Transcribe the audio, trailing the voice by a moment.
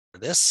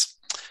this.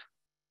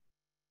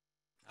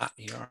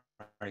 You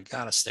already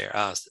got us there.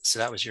 So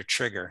that was your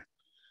trigger.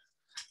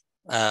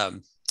 That's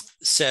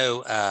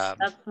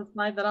the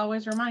slide that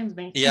always reminds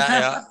me.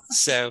 Yeah.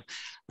 So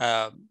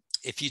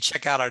if you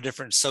check out our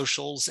different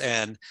socials,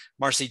 and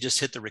Marcy just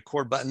hit the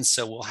record button,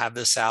 so we'll have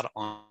this out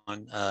on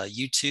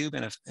YouTube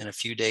in a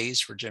few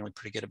days. We're generally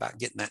pretty good about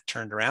getting that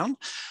turned around.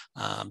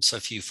 So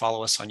if you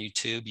follow us on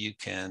YouTube, you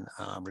can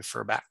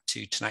refer back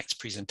to tonight's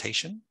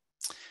presentation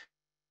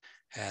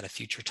at a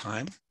future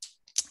time.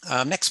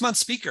 Next month's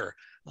speaker,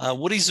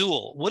 Woody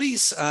Zuhl.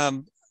 Woody's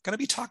going to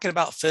be talking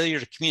about failure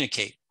to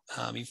communicate.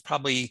 You've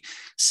probably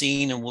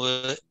seen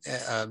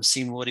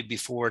Woody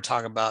before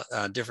talk about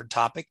different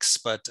topics,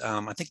 but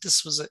I think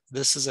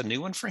this is a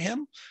new one for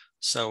him.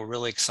 So we're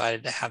really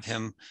excited to have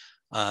him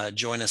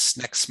join us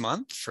next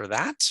month for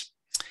that.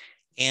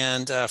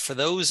 And for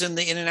those in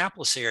the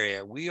Indianapolis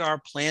area, we are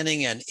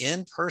planning an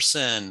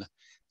in-person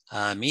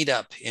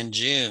meetup in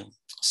June.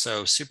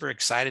 So super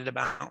excited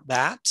about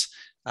that.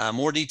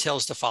 More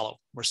details to follow.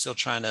 We're still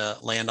trying to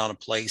land on a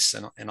place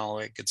and all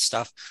that good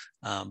stuff,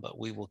 but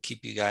we will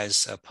keep you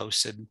guys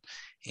posted.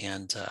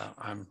 And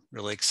I'm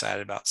really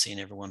excited about seeing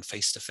everyone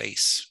face to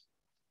face.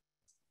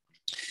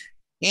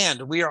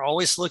 And we are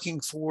always looking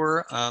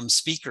for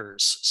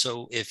speakers.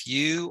 So if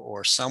you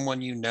or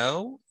someone you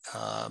know,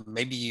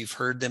 maybe you've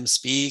heard them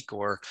speak,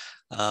 or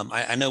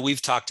I know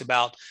we've talked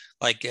about,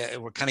 like,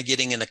 we're kind of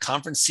getting into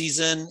conference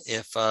season.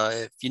 If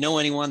you know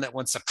anyone that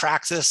wants to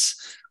practice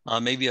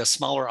maybe a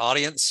smaller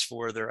audience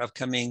for their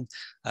upcoming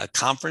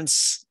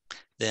conference,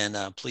 then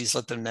please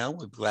let them know.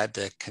 We'd be glad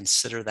to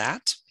consider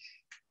that.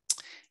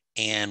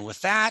 And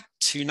with that,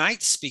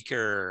 tonight's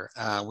speaker,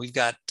 we've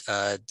got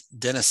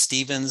Dennis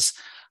Stevens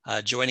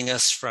joining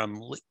us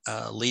from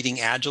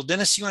Leading Agile.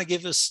 Dennis, you want to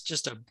give us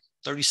just a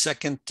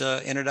 30-second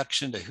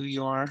introduction to who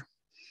you are?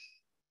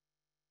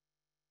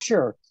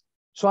 Sure.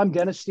 So I'm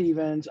Dennis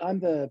Stevens. I'm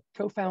the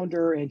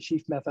co-founder and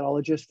chief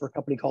methodologist for a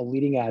company called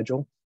Leading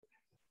Agile.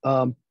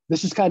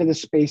 This is kind of the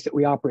space that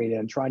we operate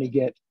in, trying to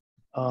get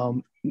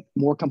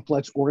more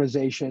complex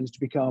organizations to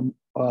become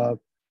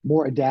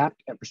more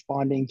adept at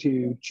responding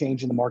to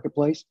change in the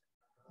marketplace,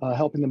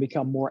 helping them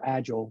become more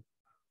agile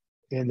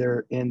in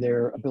their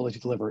ability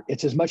to deliver.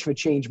 It's as much of a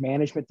change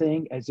management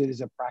thing as it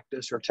is a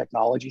practice or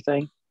technology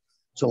thing.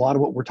 So a lot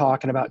of what we're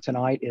talking about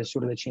tonight is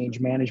sort of the change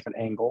management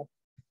angle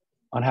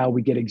on how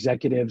we get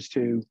executives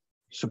to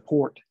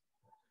support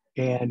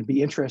and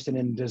be interested in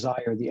and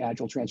desire the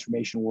agile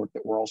transformation work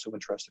that we're also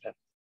interested in.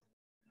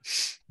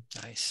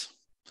 Nice.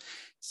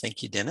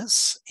 Thank you,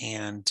 Dennis.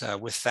 And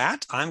with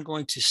that, I'm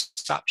going to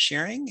stop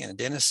sharing. And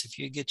Dennis, if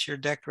you get your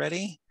deck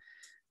ready,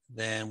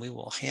 then we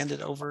will hand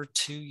it over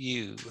to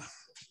you.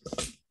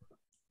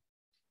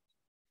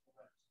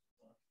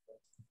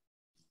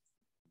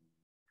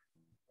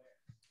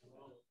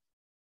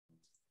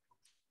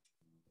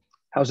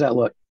 How's that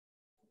look?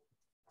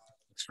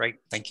 Looks great.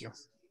 Thank you.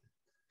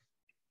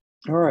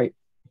 All right.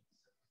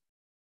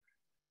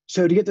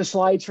 So to get the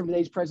slides from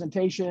today's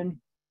presentation,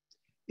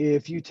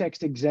 if you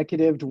text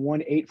executive to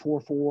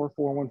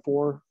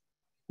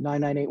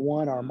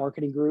 1-844-414-9981, our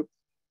marketing group,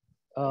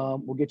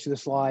 we'll get you the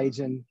slides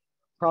and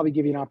probably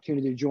give you an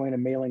opportunity to join a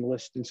mailing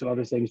list and some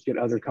other things, get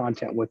other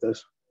content with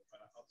us.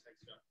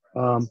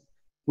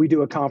 We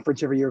do a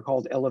conference every year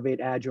called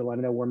Elevate Agile. I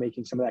know we're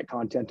making some of that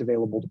content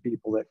available to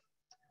people that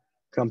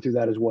come through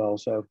that as well.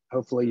 So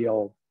hopefully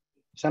you'll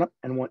sign up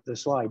and want the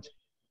slides.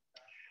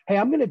 Hey,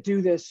 I'm going to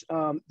do this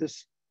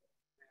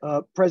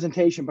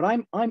presentation, but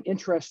I'm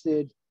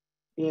interested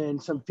in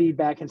some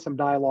feedback and some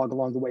dialogue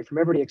along the way from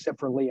everybody except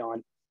for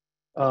Leon.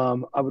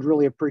 I would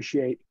really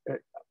appreciate,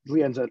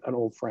 Leon's an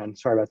old friend.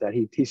 Sorry about that.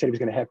 He said he was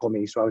going to heckle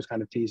me, so I was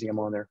kind of teasing him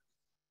on there.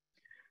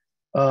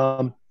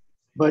 But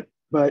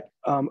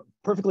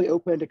perfectly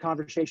open to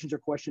conversations or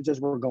questions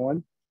as we're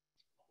going.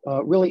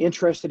 Really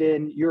interested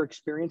in your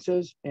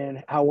experiences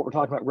and how what we're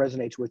talking about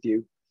resonates with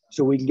you,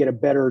 so we can get a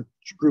better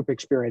group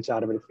experience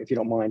out of it, if you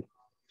don't mind.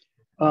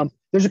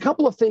 There's a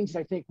couple of things that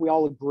I think we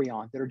all agree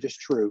on that are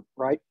just true,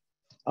 right?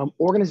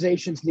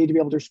 Organizations need to be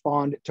able to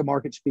respond to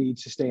market speed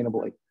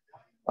sustainably.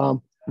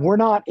 We're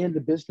not in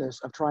the business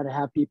of trying to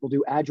have people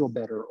do Agile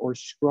better or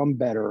Scrum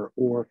better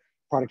or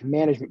product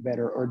management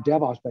better or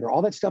DevOps better.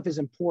 All that stuff is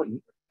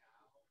important.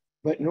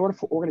 But in order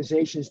for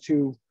organizations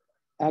to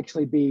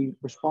actually be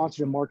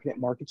responsive to market at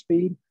market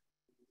speed,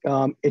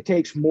 it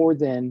takes more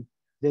than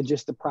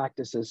just the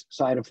practices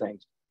side of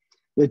things.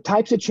 The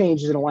types of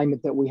changes and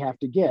alignment that we have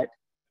to get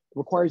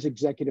requires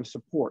executive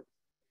support.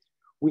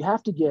 We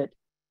have to get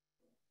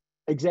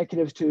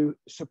executives to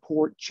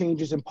support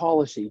changes in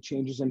policy,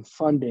 changes in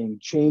funding,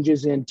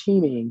 changes in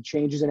teaming,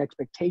 changes in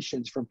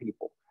expectations from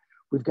people.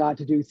 We've got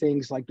to do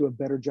things like do a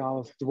better job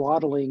of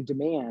throttling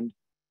demand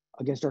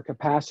against our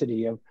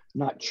capacity, of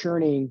not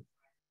churning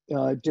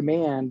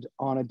demand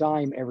on a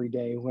dime every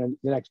day when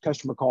the next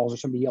customer calls or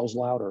somebody yells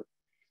louder.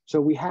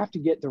 So we have to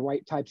get the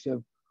right types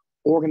of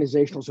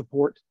organizational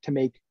support to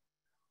make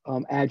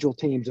Agile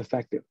teams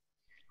effective.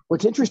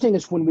 What's interesting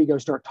is when we go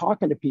start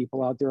talking to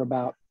people out there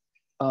about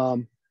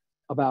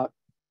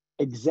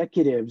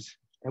executives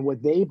And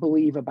what they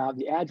believe about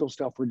the Agile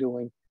stuff we're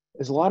doing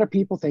is a lot of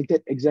people think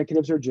that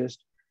executives are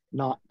just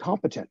not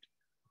competent,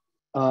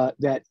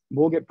 that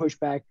we'll get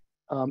pushback.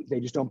 They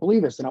just don't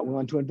believe us. They're not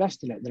willing to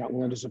invest in it. They're not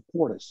willing to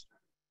support us.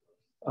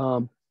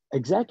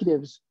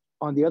 Executives,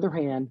 on the other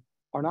hand,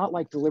 are not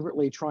like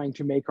deliberately trying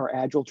to make our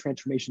Agile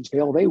transformations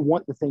fail. They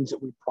want the things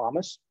that we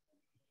promise.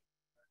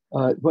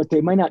 What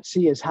they might not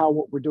see is how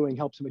what we're doing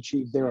helps them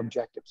achieve their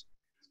objectives.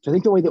 So I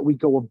think the way that we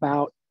go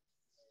about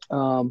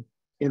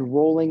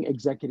enrolling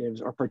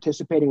executives or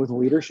participating with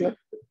leadership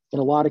in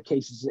a lot of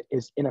cases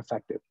is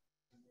ineffective.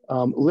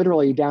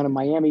 Literally down in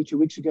Miami 2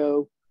 weeks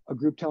ago, a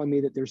group telling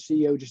me that their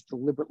CEO just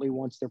deliberately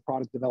wants their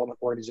product development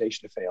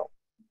organization to fail.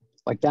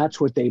 Like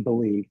that's what they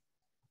believe.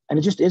 And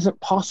it just isn't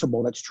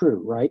possible. That's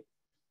true, right?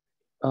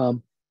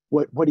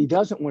 What he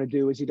doesn't want to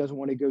do is he doesn't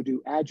want to go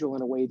do Agile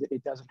in a way that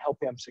it doesn't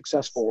help him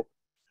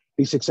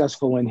be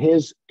successful in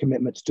his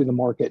commitments to the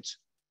markets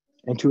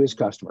and to his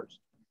customers.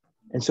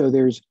 And so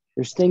there's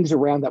things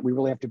around that we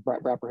really have to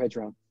wrap our heads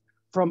around.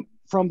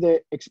 From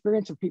the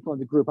experience of people in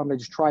the group, I'm going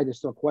to just try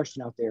this little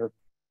question out there.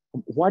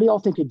 Why do y'all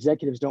think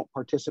executives don't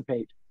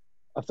participate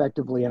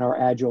effectively in our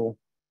Agile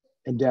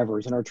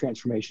endeavors and our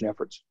transformation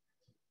efforts?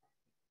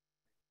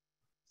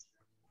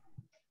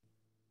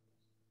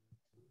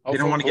 They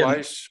don't want to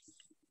get...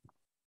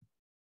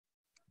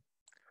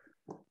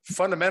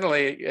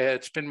 Fundamentally,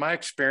 it's been my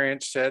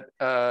experience that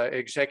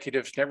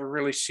executives never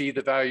really see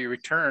the value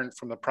return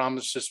from the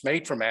promises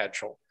made from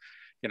Agile.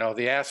 You know,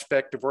 the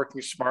aspect of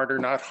working smarter,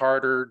 not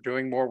harder,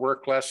 doing more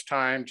work, less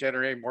time,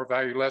 generating more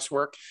value, less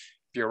work.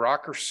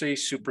 Bureaucracy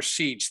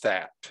supersedes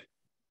that.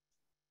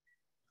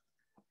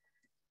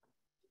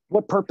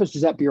 What purpose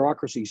does that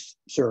bureaucracy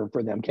serve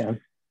for them, Ken?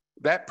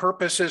 That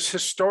purpose is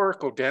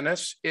historical,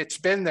 Dennis. It's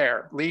been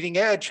there. Leading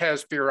Edge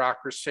has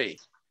bureaucracy.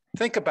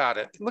 Think about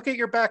it. Look at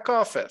your back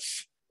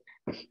office.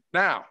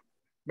 Now,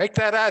 make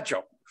that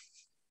Agile.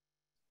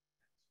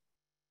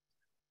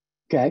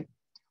 Okay.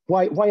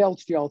 Why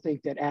else do y'all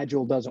think that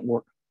Agile doesn't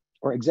work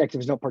or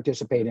executives don't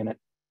participate in it?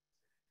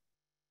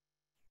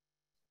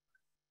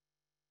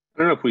 I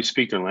don't know if we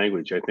speak their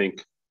language. I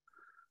think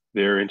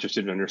they're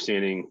interested in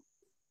understanding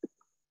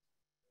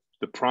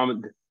the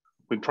promise.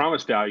 We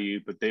promise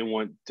value, but they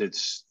want to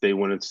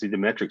see the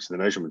metrics and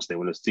the measurements. They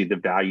want to see the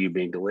value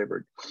being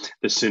delivered.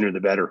 The sooner, the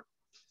better.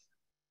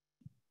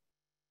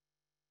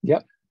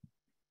 Yep.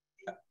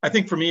 I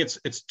think for me,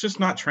 it's just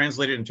not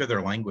translated into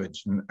their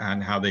language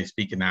and how they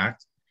speak and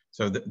act.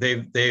 So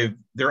they've been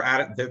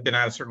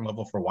at a certain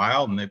level for a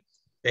while, and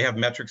they have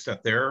metrics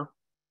that they're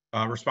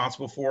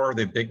responsible for.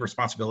 They have big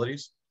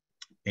responsibilities,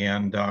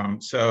 and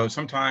so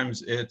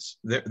sometimes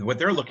what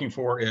they're looking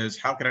for is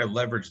how can I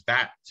leverage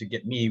that to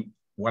get me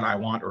what I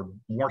want or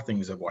more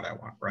things of what I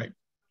want, right?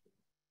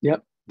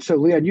 Yep. So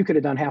Leon, you could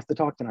have done half the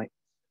talk tonight.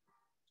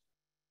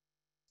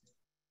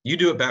 You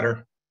do it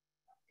better.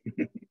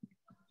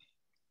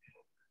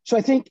 So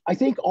I think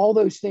all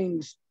those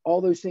things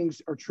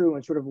are true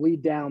and sort of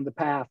lead down the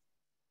path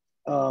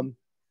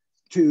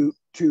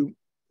to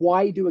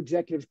why do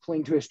executives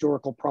cling to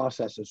historical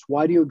processes?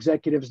 Why do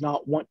executives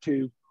not want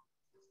to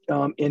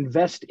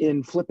invest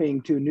in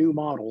flipping to new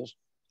models,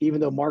 even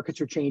though markets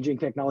are changing,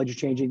 technology is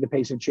changing, the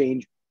pace of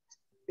change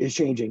is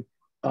changing?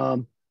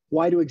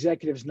 Why do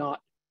executives not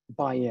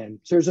buy in?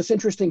 So there's this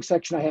interesting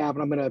section I have,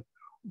 and I'm going to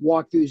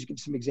walk through these, give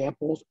some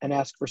examples, and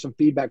ask for some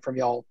feedback from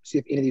y'all, see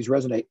if any of these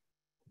resonate.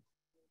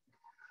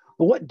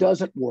 But what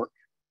doesn't work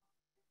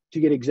to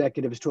get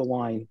executives to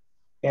align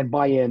and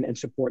buy in and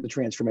support the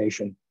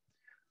transformation?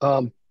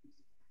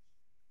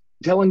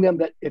 Telling them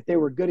that if they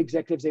were good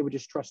executives, they would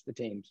just trust the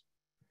teams.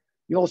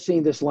 You all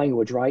seen this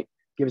language, right?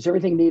 Give us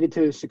everything needed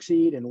to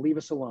succeed and leave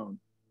us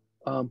alone.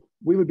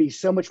 We would be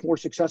so much more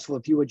successful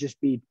if you would just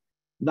be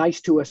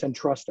nice to us and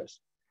trust us.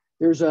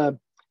 There's a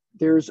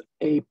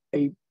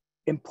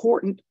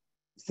important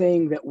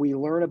thing that we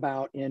learn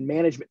about in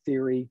management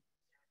theory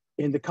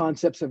in the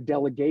concepts of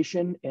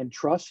delegation and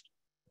trust,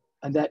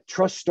 and that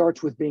trust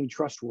starts with being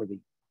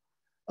trustworthy.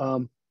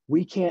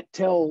 We can't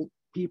tell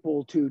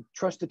people to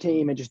trust the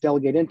team and just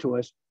delegate into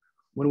us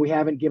when we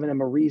haven't given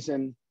them a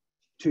reason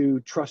to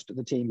trust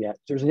the team yet.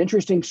 There's an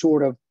interesting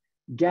sort of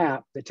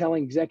gap that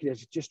telling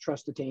executives just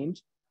trust the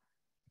teams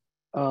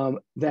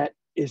that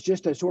is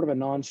just a sort of a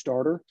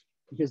non-starter,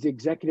 because the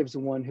executive is the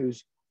one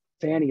whose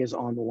fanny is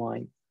on the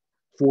line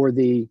for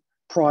the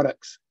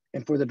products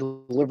and for the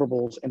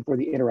deliverables and for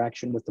the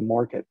interaction with the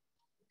market.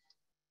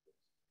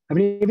 Have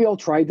any of you all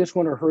tried this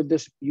one or heard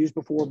this used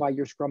before by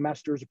your Scrum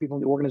Masters or people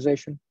in the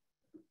organization?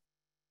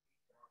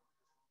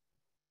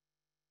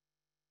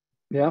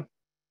 Yeah.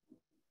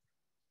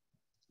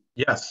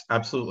 Yes,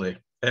 absolutely.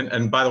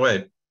 And by the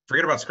way,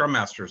 forget about Scrum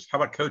Masters. How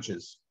about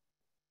coaches?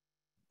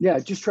 Yeah,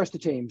 just trust the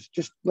teams.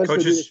 Just let's go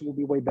do this and we'll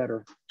be way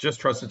better. Just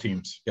trust the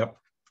teams. Yep.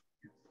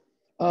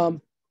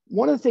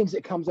 One of the things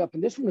that comes up,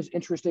 and this one was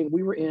interesting,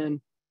 we were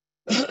in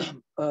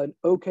an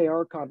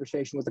OKR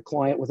conversation with a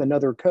client with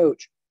another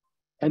coach.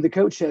 And the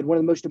coach said, one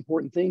of the most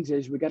important things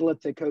is we got to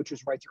let the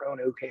coaches write their own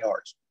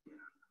OKRs.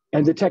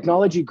 And the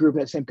technology group in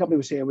that same company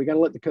was saying, we got to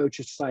let the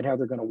coaches decide how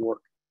they're going to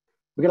work.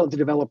 We got to let the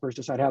developers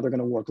decide how they're going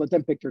to work. Let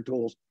them pick their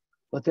tools.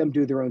 Let them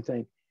do their own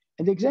thing.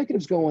 And the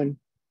executive's going,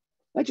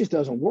 that just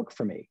doesn't work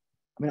for me.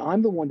 I mean,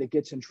 I'm the one that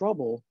gets in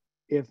trouble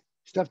if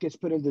stuff gets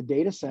put into the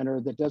data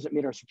center that doesn't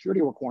meet our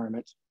security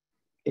requirements,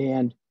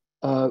 and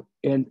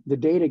the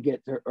data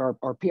gets,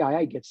 our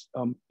PII gets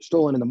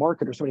stolen in the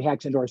market, or somebody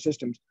hacks into our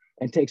systems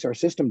and takes our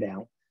system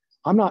down.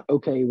 I'm not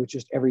okay with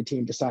just every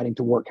team deciding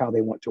to work how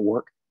they want to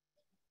work.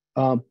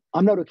 I'm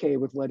not okay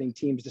with letting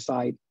teams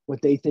decide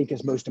what they think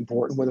is most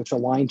important, whether it's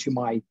aligned to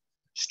my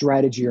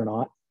strategy or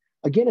not.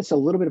 Again, it's a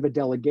little bit of a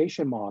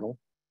delegation model,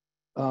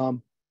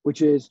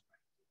 which is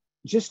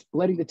just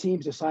letting the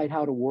teams decide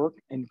how to work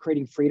and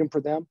creating freedom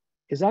for them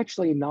is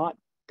actually not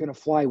going to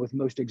fly with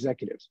most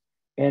executives.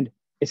 And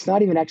it's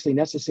not even actually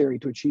necessary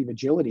to achieve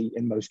agility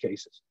in most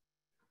cases.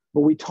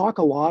 But we talk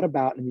a lot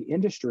about in the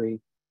industry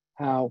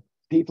how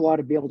people ought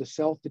to be able to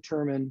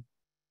self-determine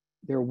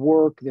their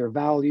work, their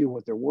value,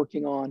 what they're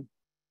working on.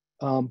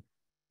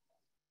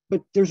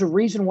 But there's a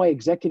reason why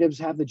executives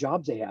have the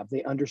jobs they have.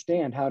 They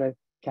understand how to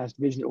cast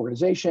vision to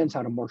organizations,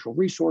 how to marshal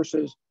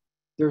resources.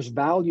 There's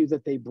value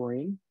that they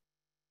bring.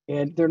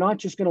 And they're not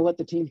just going to let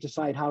the teams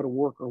decide how to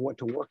work or what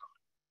to work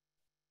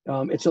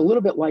on. It's a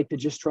little bit like the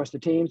just trust the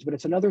teams, but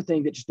it's another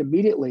thing that just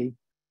immediately,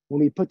 when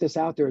we put this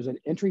out there as an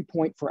entry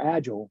point for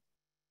Agile,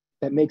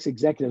 that makes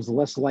executives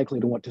less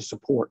likely to want to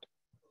support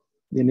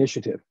the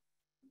initiative.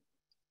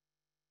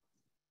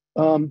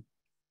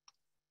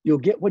 You'll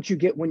get what you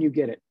get when you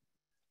get it.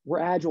 We're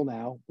Agile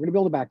now. We're going to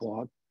build a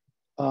backlog.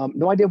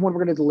 No idea when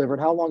we're going to deliver it,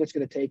 how long it's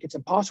going to take. It's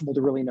impossible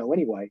to really know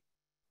anyway.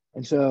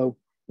 And so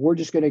we're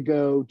just going to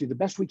go do the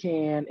best we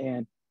can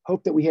and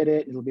hope that we hit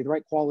it. It'll be the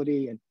right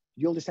quality, and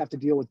you'll just have to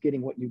deal with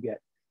getting what you get.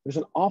 There's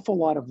an awful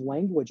lot of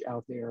language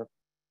out there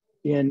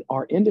in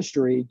our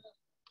industry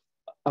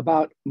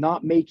about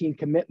not making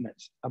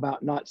commitments,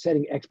 about not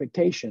setting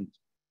expectations,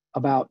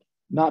 about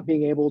not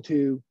being able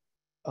to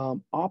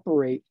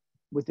operate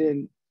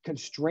within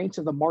constraints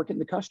of the market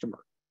and the customer.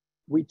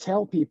 We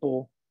tell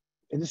people,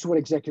 and this is what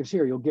executives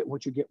hear, you'll get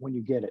what you get when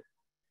you get it.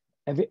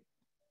 And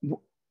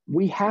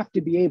we have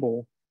to be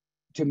able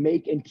to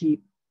make and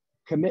keep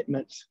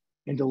commitments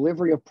and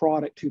delivery of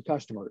product to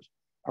customers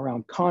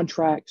around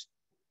contracts,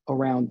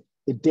 around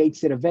the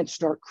dates that events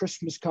start.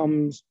 Christmas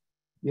comes,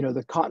 you know,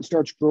 the cotton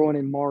starts growing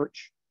in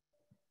March.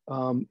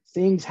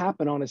 Things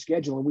happen on a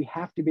schedule, and we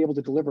have to be able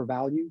to deliver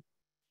value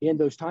in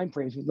those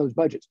timeframes and those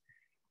budgets.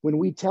 When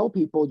we tell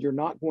people you're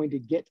not going to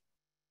get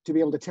to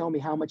be able to tell me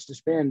how much to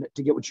spend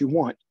to get what you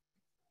want,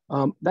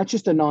 that's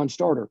just a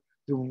non-starter.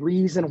 The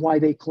reason why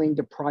they cling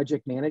to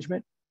project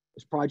management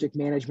is project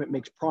management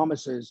makes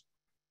promises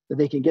that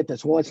they can get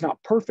this. Well, it's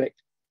not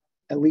perfect.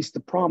 At least the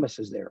promise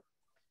is there.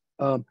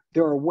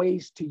 There are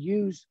ways to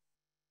use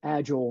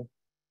Agile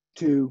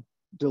to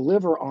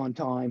deliver on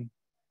time,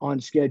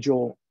 on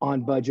schedule,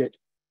 on budget,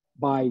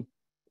 by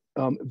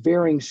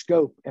varying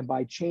scope and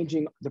by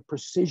changing the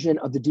precision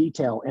of the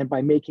detail and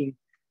by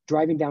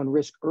driving down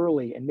risk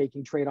early and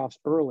making trade-offs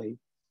early.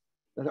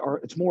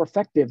 It's more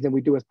effective than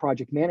we do with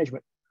project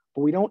management,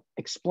 but we don't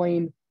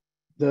explain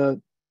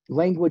the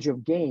language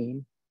of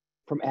gain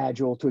from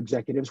Agile to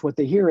executives. What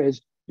they hear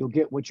is, you'll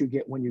get what you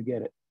get when you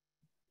get it.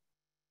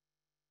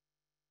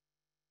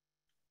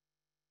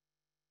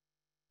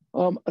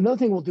 Another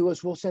thing we'll do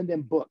is we'll send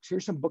them books.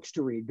 Here's some books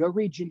to read. Go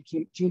read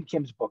Gene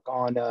Kim's book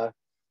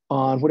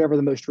on whatever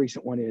the most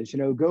recent one is. You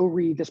know, go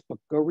read this book,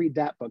 go read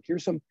that book.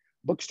 Here's some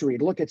books to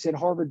read. Look, it's in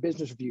Harvard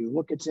Business Review.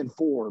 Look, it's in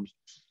Forbes.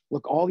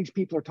 Look, all these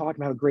people are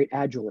talking about how great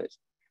Agile is.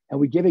 And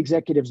we give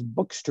executives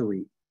books to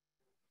read.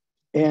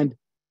 And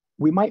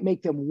we might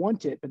make them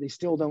want it, but they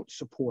still don't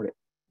support it.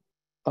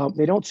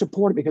 They don't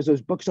support it because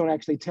those books don't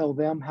actually tell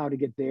them how to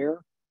get there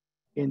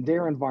in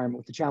their environment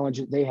with the challenge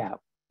that they have.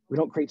 We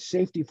don't create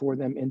safety for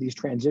them in these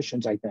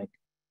transitions, I think.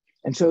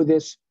 And so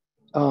this,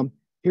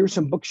 here's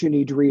some books you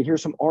need to read,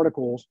 here's some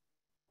articles,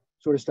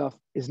 sort of stuff,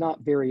 is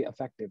not very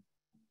effective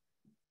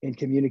in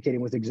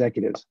communicating with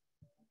executives.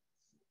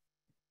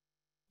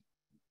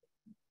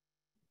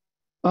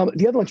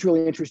 The other one's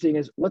really interesting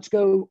is, let's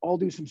go all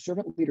do some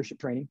servant leadership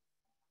training.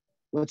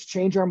 Let's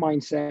change our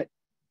mindset,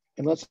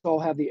 and let's all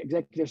have the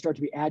executives start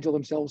to be Agile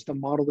themselves to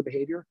model the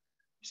behavior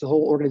so the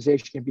whole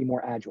organization can be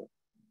more Agile.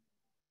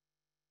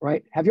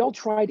 Right? Have you all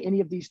tried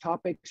any of these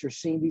topics or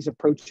seen these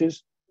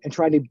approaches and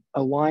tried to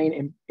align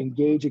and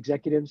engage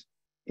executives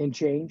in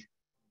change?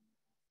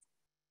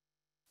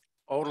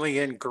 Only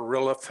in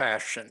guerrilla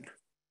fashion.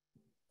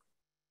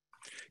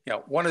 You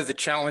know, one of the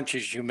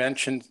challenges you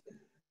mentioned,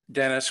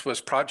 Dennis, was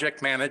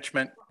project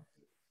management.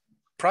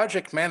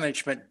 Project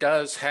management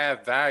does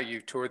have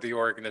value toward the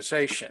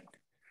organization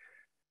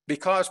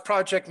because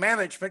project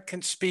management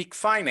can speak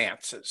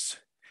finances,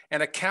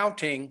 and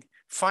accounting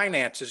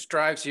finances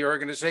drives the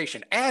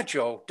organization.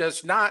 Agile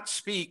does not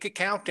speak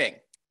accounting.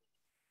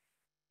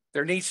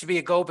 There needs to be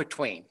a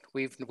go-between.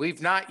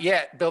 We've not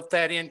yet built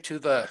that into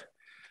the,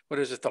 what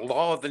is it, the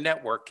law of the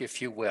network,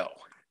 if you will,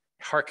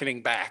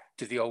 hearkening back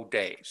to the old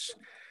days.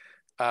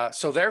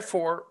 So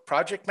therefore,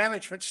 project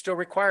management is still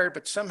required,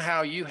 but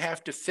somehow you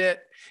have to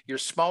fit your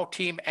small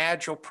team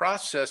Agile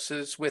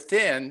processes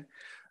within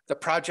the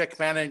project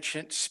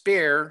management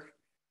sphere,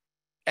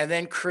 and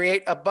then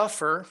create a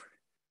buffer,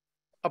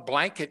 a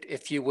blanket,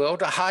 if you will,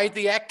 to hide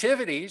the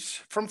activities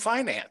from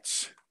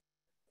finance.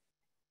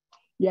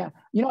 Yeah,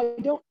 you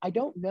know, I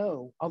don't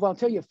know. Although I'll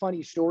tell you a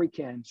funny story,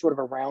 Ken, sort of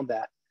around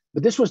that.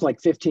 But this was like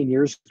 15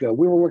 years ago.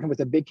 We were working with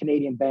a big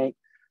Canadian bank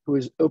who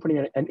was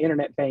opening an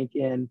internet bank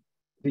in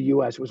the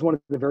U.S. It was one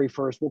of the very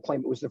first. We'll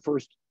claim it was the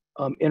first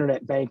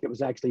internet bank that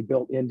was actually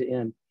built end to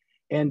end.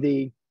 And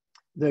the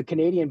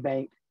Canadian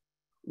bank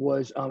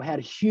was had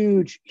a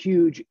huge,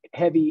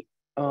 heavy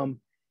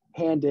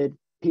handed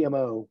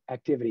PMO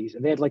activities,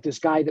 and they had like this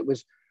guy that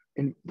was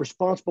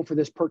responsible for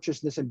this purchase,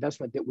 this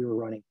investment that we were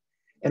running.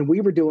 And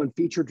we were doing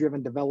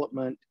feature-driven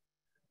development,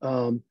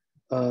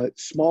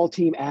 small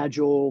team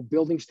agile,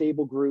 building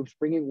stable groups,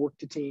 bringing work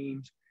to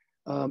teams.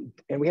 And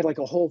we had like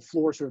a whole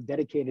floor sort of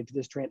dedicated to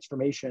this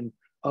transformation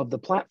of the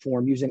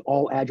platform using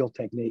all agile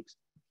techniques.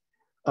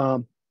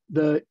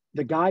 The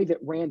guy that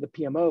ran the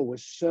PMO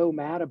was so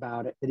mad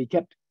about it that he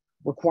kept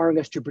requiring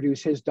us to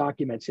produce his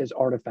documents, his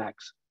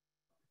artifacts,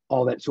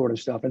 all that sort of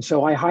stuff. And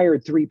so I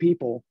hired 3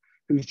 people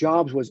whose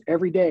jobs was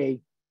every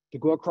day to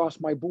go across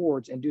my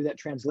boards and do that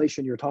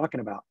translation you're talking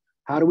about.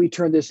 How do we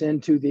turn this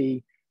into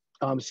the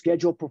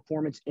schedule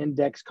performance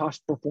index,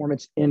 cost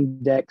performance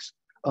index,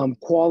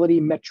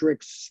 quality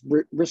metrics,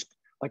 risk,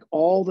 like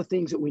all the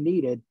things that we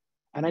needed.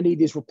 And I need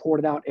these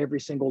reported out every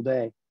single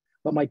day.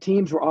 But my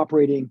teams were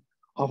operating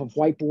off of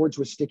whiteboards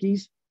with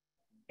stickies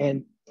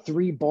and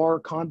 3-bar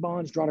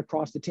Kanbans drawn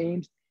across the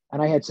teams.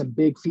 And I had some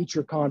big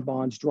feature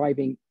Kanbans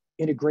driving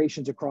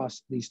integrations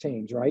across these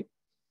teams, right?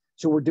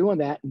 So we're doing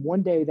that. And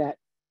one day that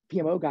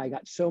PMO guy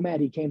got so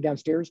mad, he came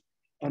downstairs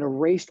and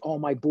erased all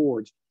my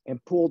boards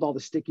and pulled all the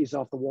stickies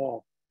off the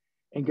wall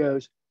and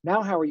goes,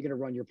 now how are you going to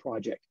run your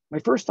project? My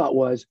first thought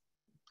was,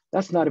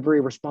 that's not a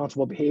very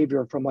responsible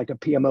behavior from like a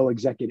PMO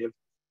executive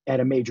at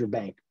a major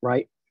bank,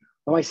 right?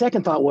 But my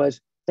second thought was,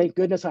 thank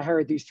goodness I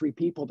hired these 3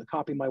 people to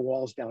copy my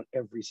walls down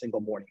every single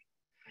morning.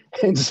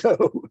 And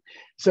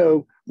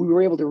so we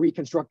were able to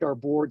reconstruct our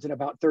boards in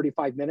about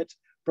 35 minutes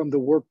from the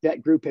work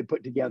that group had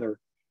put together.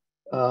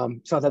 So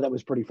I thought that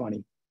was pretty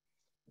funny.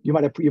 You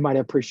might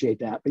appreciate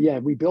that. But yeah,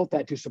 we built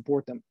that to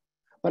support them.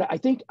 But I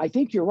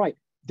think you're right.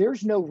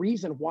 There's no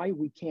reason why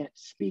we can't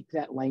speak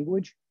that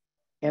language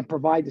and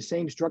provide the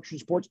same structured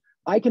supports.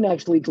 I can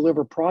actually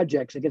deliver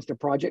projects against a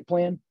project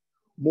plan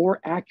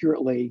more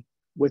accurately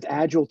with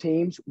agile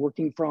teams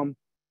working from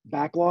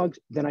backlogs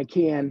than I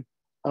can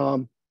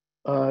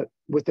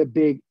with a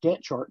big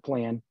Gantt chart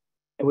plan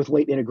and with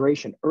late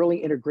integration.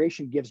 Early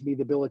integration gives me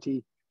the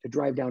ability to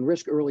drive down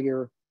risk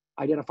earlier,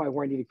 identify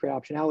where I need to create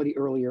optionality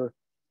earlier,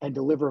 and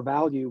deliver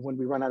value when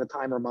we run out of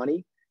time or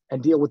money,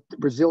 and deal with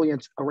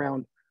resilience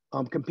around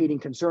competing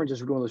concerns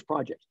as we're doing those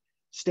projects.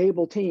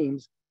 Stable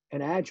teams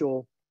and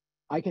agile,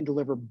 I can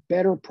deliver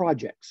better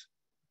projects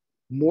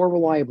more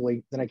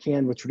reliably than I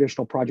can with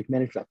traditional project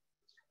management.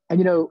 And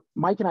you know,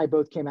 Mike and I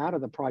both came out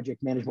of the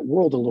project management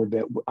world a little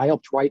bit. I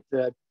helped write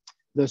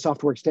the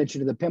software extension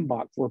to the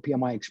PMBOK for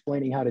PMI,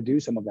 explaining how to do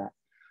some of that.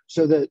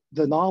 So the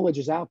knowledge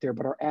is out there,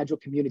 but our agile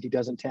community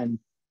doesn't tend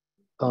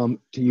to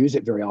use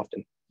it very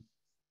often.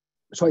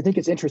 So I think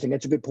it's interesting.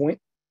 That's a good point.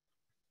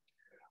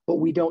 But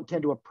we don't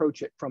tend to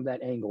approach it from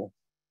that angle.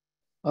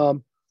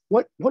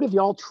 What have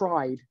y'all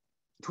tried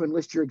to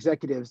enlist your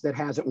executives that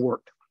hasn't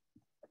worked?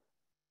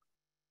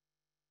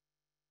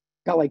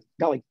 Got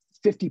like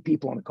 50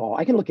 people on the call.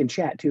 I can look in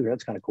chat too.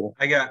 That's kind of cool.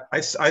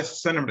 I've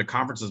sent them to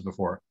conferences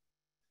before.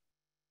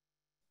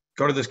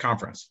 Go to this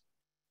conference.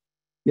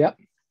 Yep.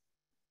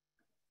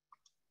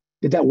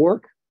 Did that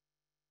work?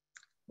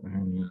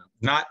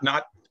 Not.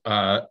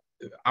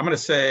 I'm going to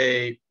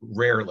say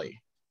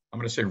rarely.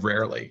 Most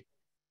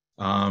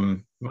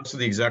of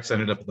the execs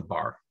ended up at the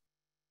bar.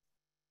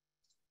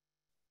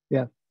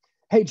 Yeah.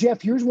 Hey,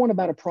 Jeff, here's one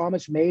about a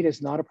promise made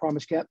is not a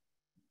promise kept.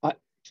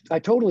 I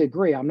totally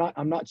agree. I'm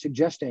not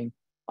suggesting.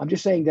 I'm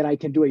just saying that I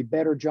can do a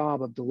better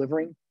job of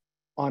delivering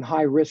on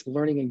high risk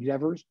learning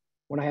endeavors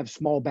when I have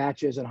small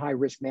batches and high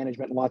risk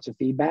management and lots of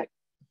feedback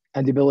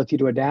and the ability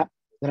to adapt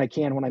than I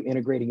can when I'm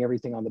integrating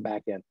everything on the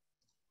back end.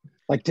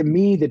 Like, to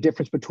me, the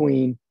difference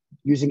between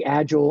using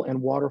Agile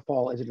and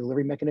Waterfall as a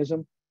delivery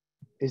mechanism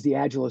is the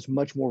Agile is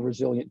much more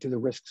resilient to the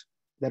risks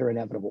that are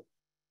inevitable.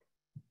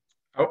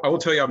 I will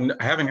tell you,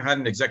 I haven't had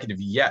an executive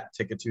yet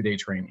take a 2-day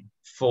training,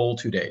 full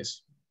 2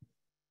 days.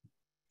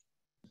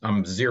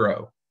 I'm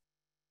 0.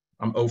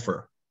 I'm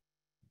over.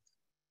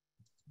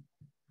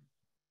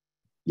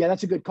 Yeah,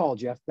 that's a good call,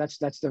 Jeff. That's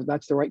the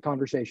right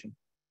conversation.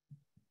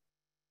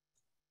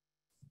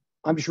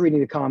 I'm just reading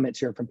the comments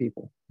here from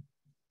people.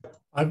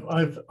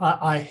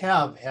 I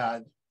have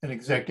had an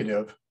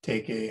executive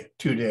take a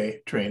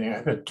 2-day training.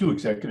 I've had 2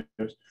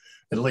 executives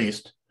at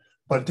least,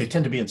 but they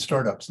tend to be in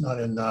startups, not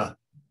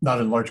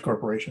in large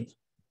corporations.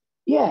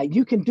 Yeah,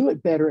 you can do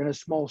it better in a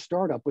small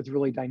startup with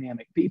really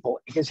dynamic people.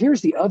 Because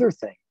here's the other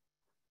thing.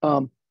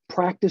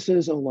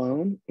 Practices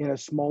alone in a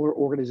smaller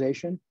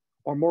organization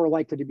are more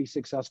likely to be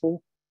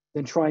successful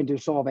than trying to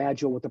solve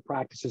Agile with a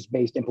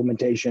practices-based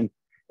implementation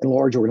in a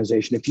large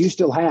organization. If you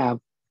still have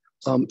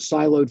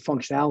siloed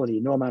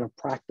functionality, no amount of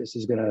practice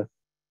is going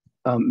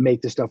to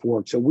make this stuff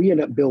work. So we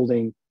end up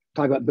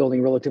talk about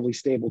building relatively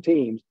stable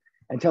teams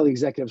and tell the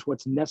executives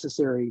what's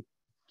necessary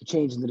to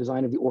change in the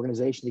design of the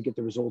organization to get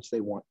the results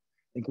they want.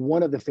 I think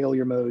one of the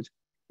failure modes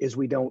is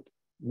we don't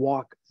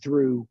walk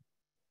through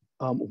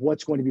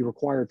what's going to be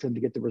required for them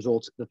to get the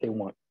results that they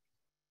want.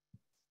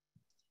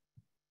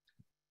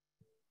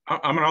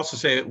 I'm going to also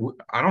say,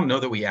 I don't know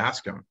that we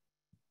ask them.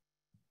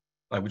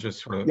 Like we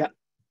just sort of, yeah.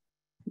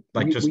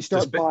 Like we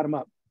start bottom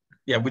up.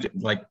 Yeah, we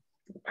like,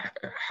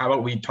 how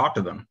about we talk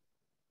to them?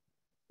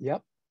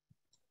 Yep.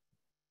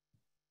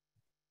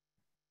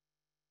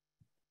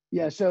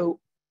 Yeah. So,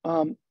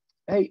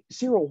 hey,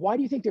 Cyril, why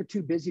do you think they're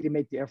too busy to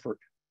make the effort?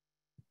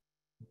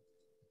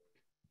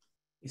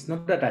 It's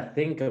not that I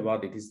think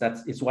about it.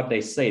 It's what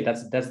they say.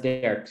 That's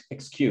their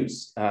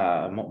excuse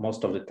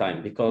most of the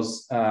time.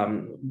 Because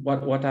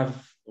what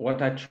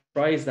I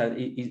try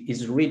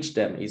is reach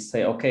them. Is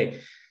say, okay,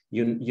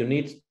 you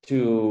need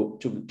to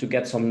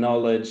get some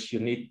knowledge. You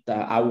need.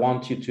 I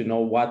want you to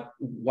know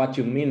what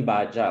you mean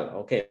by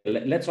Agile. Okay,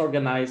 let's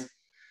organize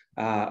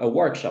a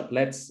workshop.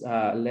 Let's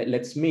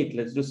meet.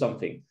 Let's do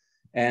something.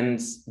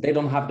 And they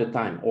don't have the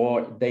time,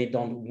 or they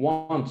don't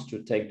want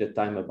to take the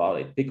time about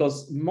it,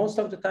 because most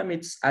of the time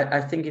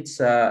I think it's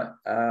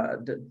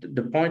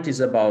the point is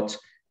about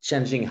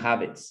changing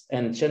habits,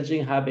 and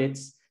changing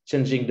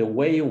the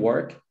way you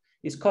work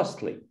is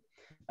costly.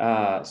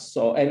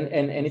 So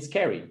it's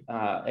scary,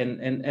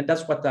 and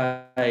that's what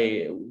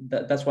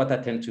I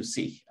tend to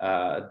see.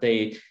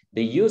 They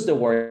use the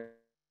word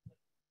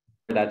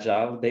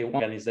agile. They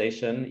want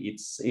organization.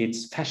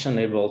 It's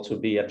fashionable to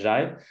be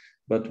agile.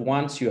 But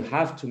once you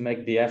have to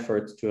make the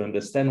effort to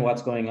understand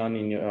what's going on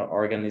in your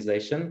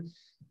organization,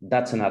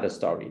 that's another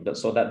story.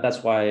 So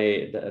that's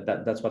why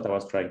that's what I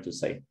was trying to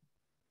say.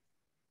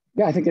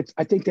 Yeah, I think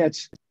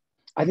that's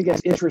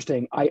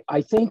interesting.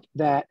 I think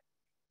that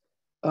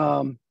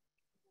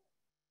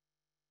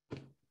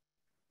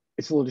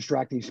it's a little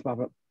distracting.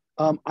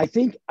 I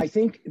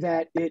think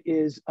that it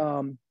is.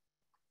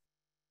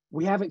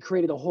 We haven't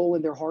created a hole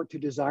in their heart to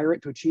desire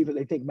it, to achieve what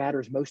they think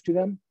matters most to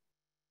them,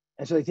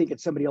 and so they think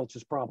it's somebody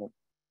else's problem.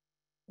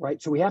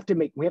 Right. So we have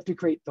to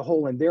create the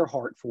hole in their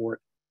heart for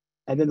it,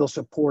 and then they'll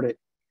support it.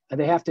 And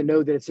they have to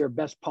know that it's their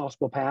best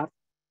possible path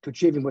to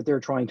achieving what they're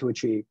trying to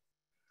achieve.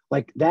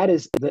 Like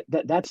that's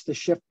the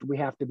shift we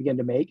have to begin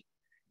to make.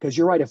 Because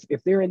you're right,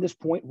 if they're in this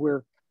point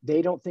where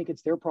they don't think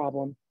it's their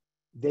problem,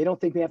 they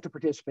don't think they have to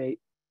participate,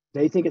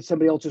 they think it's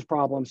somebody else's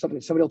problem, something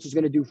somebody else is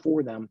going to do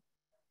for them.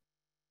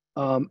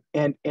 And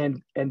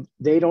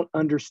they don't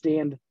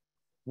understand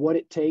what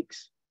it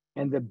takes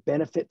and the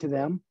benefit to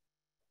them.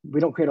 We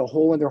don't create a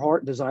hole in their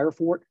heart, desire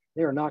for it,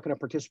 they are not going to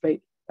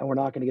participate, and we're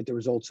not going to get the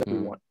results that we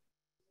want.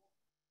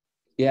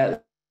 Yeah.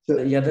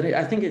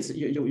 I think it's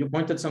you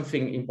pointed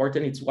something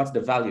important. It's what's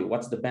the value,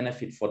 what's the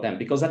benefit for them?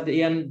 Because at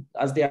the end,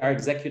 as they are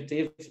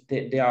executive,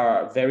 they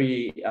are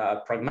very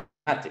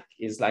pragmatic.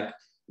 It's like,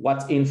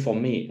 what's in for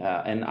me,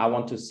 and I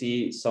want to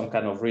see some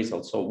kind of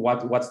result. So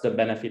what's the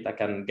benefit I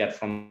can get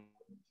from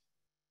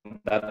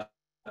that?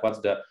 What's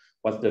the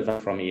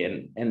value from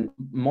me? And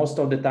most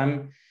of the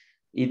time,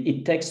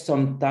 it takes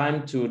some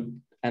time to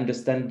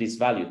understand this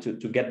value, to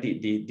get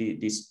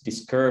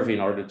this curve in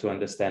order to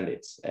understand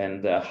it.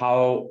 And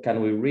how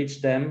can we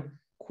reach them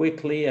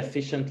quickly,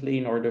 efficiently,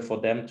 in order for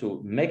them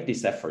to make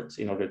these efforts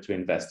in order to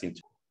invest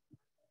into.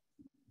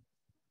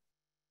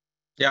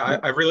 Yeah,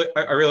 I really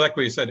like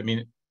what you said. I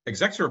mean,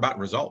 execs are about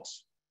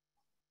results.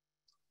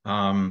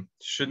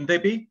 Shouldn't they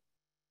be?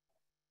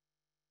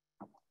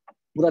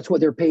 Well, that's what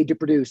they're paid to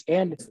produce,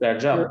 and it's their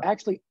job.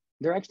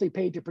 They're actually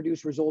paid to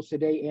produce results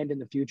today and in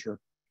the future.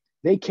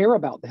 They care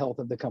about the health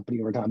of the company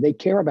over time. They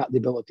care about the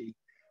ability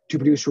to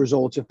produce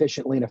results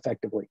efficiently and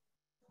effectively.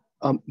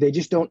 They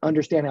just don't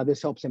understand how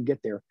this helps them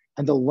get there.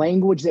 And the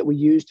language that we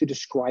use to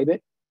describe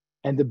it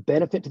and the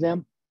benefit to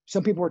them.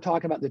 Some people are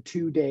talking about the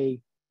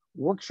 2-day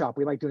workshop.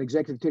 We like to do an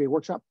executive 2-day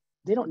workshop.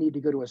 They don't need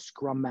to go to a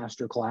Scrum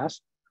Master class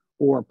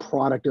or a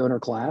product owner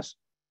class.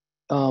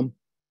 They don't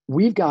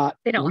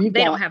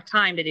have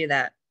time to do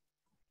that.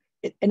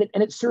 And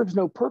it serves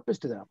no purpose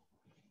to them,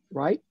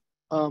 right?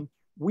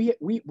 We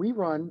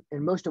run,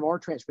 in most of our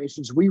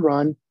transformations, we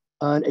run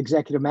an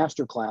executive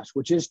master class,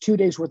 which is 2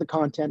 days worth of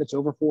content. It's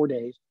over 4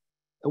 days.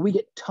 And we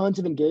get tons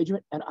of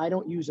engagement, and I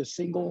don't use a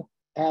single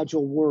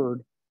Agile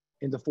word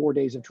in the 4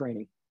 days of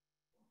training.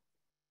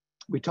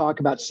 We talk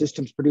about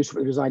systems produced,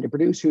 what they're designed to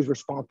produce, who's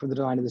responsible for the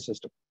design of the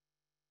system.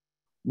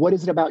 What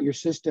is it about your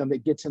system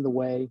that gets in the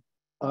way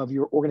of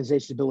your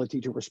organization's ability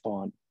to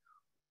respond?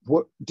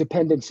 What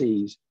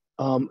dependencies,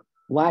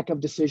 lack of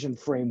decision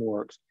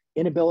frameworks,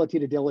 inability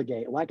to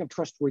delegate, lack of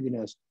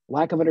trustworthiness,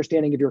 lack of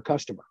understanding of your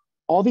customer.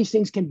 All these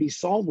things can be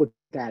solved with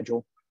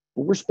Agile,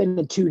 but we're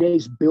spending 2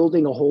 days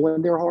building a hole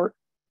in their heart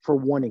for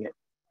wanting it,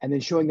 and then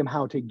showing them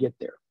how to get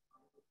there,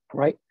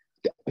 right?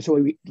 So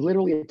we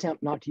literally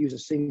attempt not to use a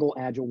single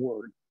Agile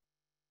word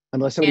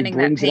unless somebody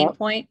brings it up.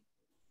 Point.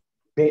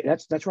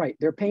 That's right.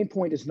 Their pain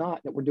point is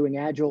not that we're doing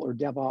Agile or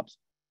DevOps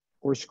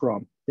or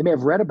Scrum. They may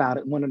have read about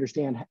it and want to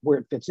understand where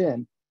it fits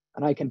in,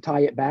 and I can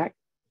tie it back.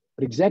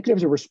 But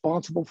executives are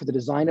responsible for the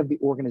design of the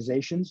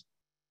organizations,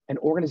 and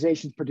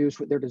organizations produce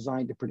what they're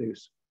designed to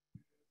produce.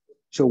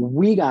 So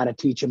we got to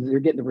teach them that they're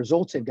getting the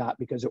results they've got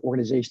because their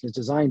organization is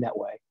designed that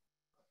way.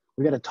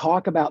 We got to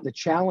talk about the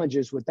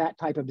challenges with that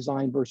type of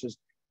design versus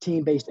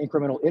team-based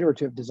incremental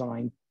iterative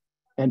design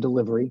and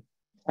delivery,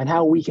 and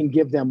how we can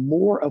give them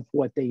more of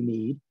what they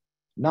need,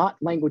 not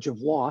language of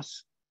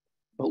loss,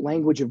 but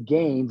language of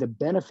gain, the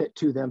benefit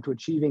to them to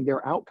achieving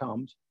their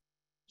outcomes,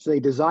 so they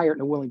desire it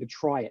and are willing to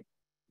try it,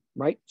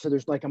 right? So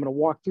there's like, I'm going to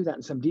walk through that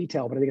in some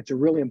detail, but I think it's a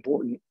really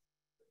important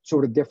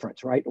sort of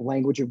difference, right?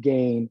 Language of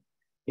gain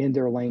in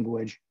their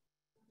language,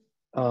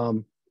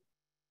 heading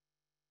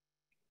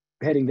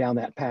down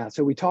that path.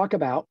 So we talk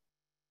about,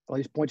 all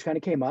these points kind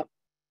of came up,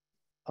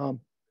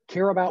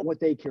 care about what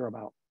they care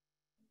about.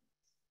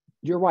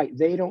 You're right,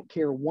 they don't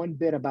care one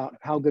bit about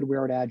how good we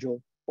are at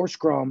Agile or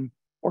Scrum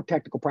or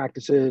technical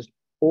practices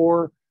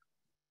or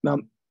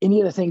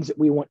any of the things that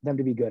we want them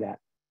to be good at.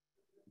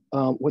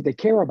 What they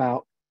care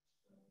about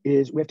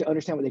is, we have to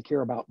understand what they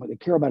care about. What they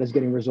care about is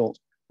getting results.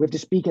 We have to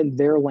speak in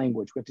their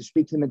language. We have to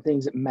speak to them in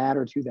things that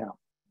matter to them,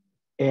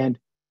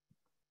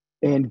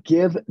 and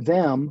give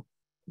them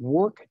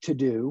work to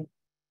do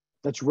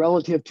that's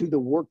relative to the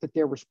work that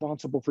they're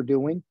responsible for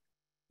doing,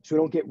 so we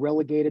don't get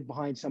relegated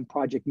behind some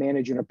project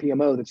manager and a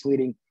PMO that's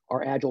leading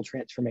our Agile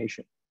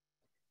transformation,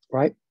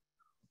 right?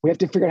 We have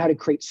to figure out how to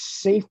create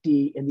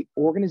safety in the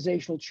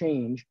organizational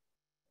change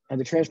and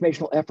the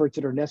transformational efforts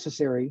that are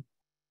necessary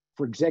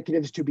for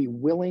executives to be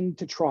willing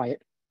to try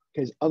it,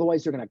 because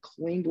otherwise they're going to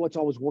cling to what's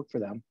always worked for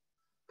them,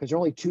 because they're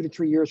only 2 to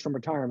 3 years from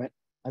retirement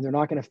and they're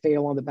not going to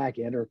fail on the back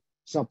end or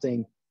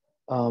something,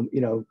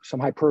 some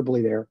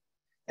hyperbole there.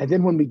 And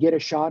then when we get a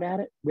shot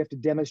at it, we have to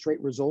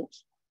demonstrate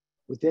results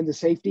within the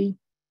safety,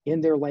 in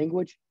their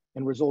language,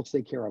 and results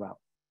they care about.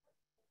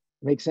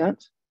 Make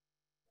sense?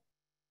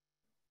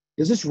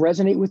 Does this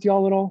resonate with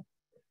y'all at all?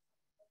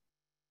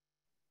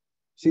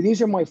 See,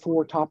 these are my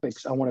 4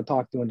 topics I want to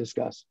talk to and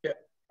discuss. Yeah,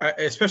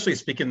 especially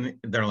speaking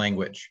their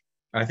language.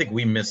 I think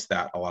we miss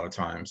that a lot of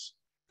times,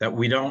 that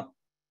we don't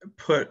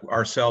put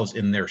ourselves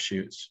in their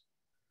shoes.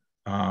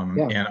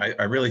 And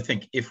I really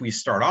think if we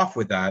start off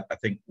with that, I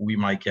think we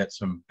might get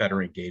some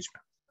better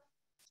engagement.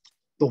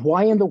 The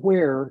why and the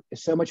where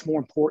is so much more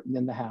important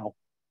than the how.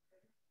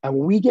 And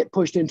when we get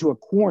pushed into a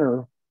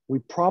corner, we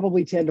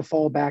probably tend to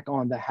fall back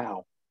on the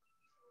how.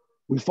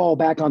 We fall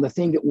back on the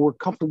thing that we're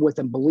comfortable with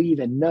and believe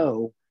and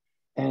know,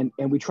 and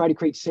we try to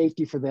create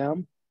safety for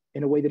them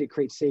in a way that it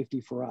creates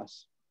safety for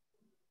us,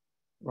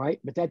 right?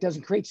 But that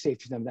doesn't create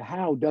safety for them. The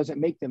how doesn't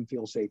make them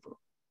feel safer.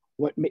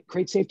 What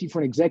creates safety for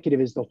an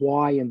executive is the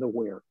why and the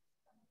where,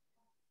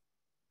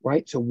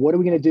 right? So what are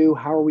we going to do?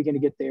 How are we going to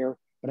get there?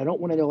 But I don't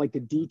want to know like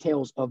the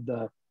details of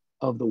the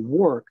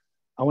work.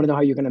 I want to know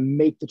how you're going to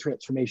make the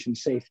transformation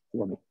safe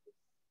for me.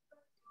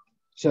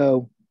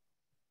 So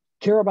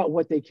care about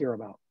what they care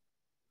about.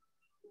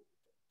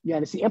 Yeah,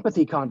 and it's the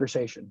empathy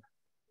conversation.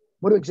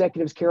 What do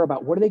executives care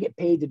about? What do they get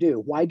paid to do?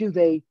 Why do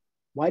they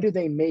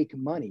make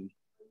money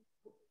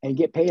and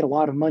get paid a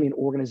lot of money in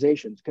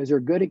organizations? Because they're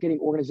good at getting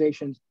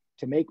organizations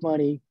to make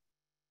money,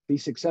 be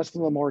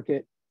successful in the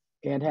market,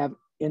 and have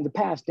in the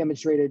past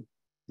demonstrated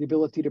the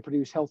ability to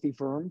produce healthy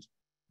firms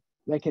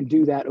that can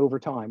do that over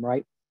time,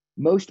 right?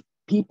 Most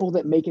people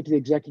that make it to the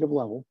executive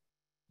level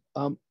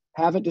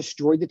haven't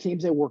destroyed the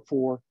teams they work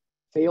for,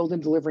 failed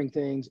in delivering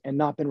things, and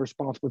not been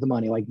responsible for the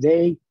money. Like,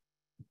 they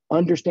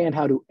understand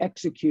how to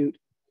execute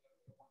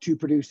to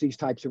produce these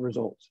types of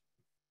results.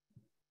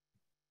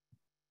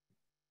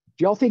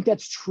 Do y'all think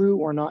that's true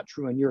or not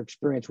true in your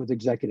experience with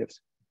executives?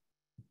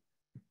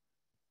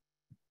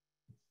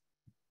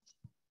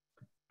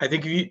 I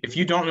think if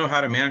you don't know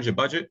how to manage a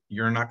budget,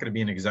 you're not going to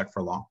be an exec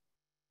for long.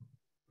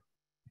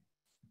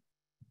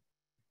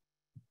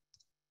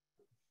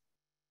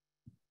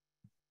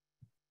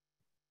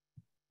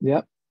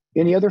 Yep.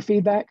 Any other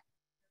feedback?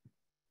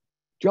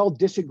 Do y'all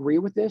disagree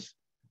with this?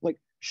 Like,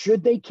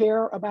 should they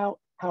care about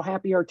how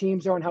happy our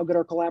teams are and how good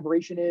our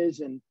collaboration is,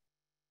 and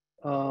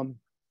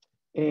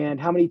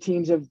how many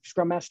teams of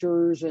Scrum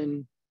Masters,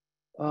 and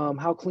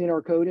how clean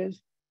our code is?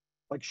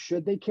 Like,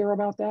 should they care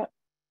about that?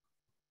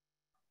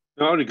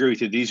 No, I would agree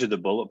with you. These are the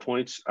bullet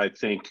points. I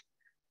think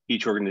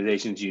each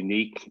organization is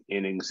unique,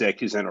 and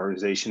executives in an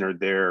organization are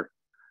there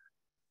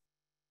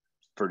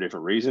for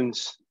different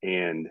reasons,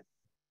 and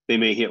they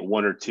may hit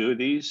 1 or 2 of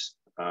these.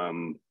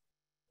 In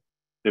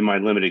my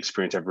limited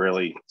experience, I've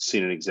rarely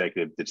seen an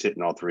executive that's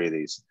hitting all 3 of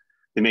these.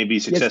 They may be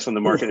successful in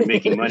the market and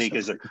making money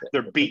because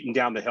they're beating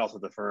down the health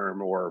of the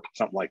firm or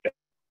something like that.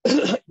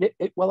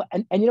 Well,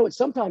 and you know what?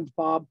 Sometimes,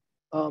 Bob,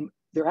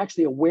 they're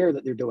actually aware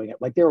that they're doing it.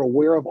 Like, they're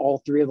aware of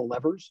all 3 of the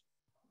levers,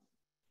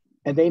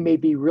 and they may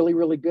be really,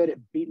 really good at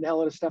beating the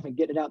hell out of stuff and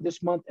getting it out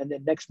this month, and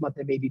then next month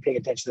they may be paying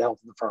attention to the health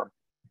of the firm,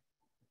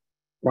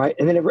 right?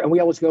 And then and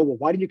we always go, well,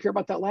 why didn't you care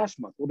about that last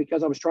month? Well,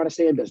 because I was trying to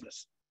stay in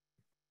business,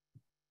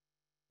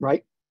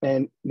 right?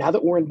 And now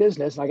that we're in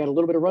business and I got a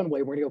little bit of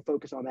runway, we're going to go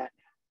focus on that.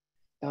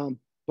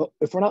 But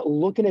if we're not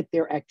looking at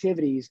their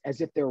activities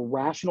as if they're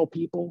rational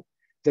people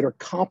that are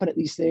competent at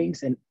these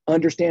things and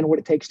understand what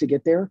it takes to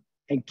get there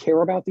and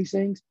care about these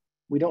things,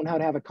 we don't know how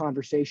to have a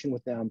conversation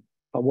with them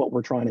about what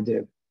we're trying to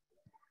do,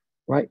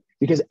 right?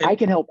 Because I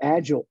can help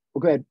Agile.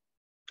 Well, go ahead.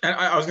 And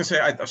I was going to say,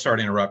 I'm sorry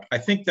to interrupt. I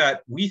think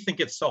that we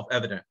think it's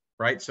self-evident,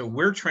 right? So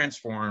we're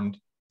transformed,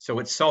 so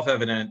it's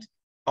self-evident.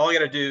 All I got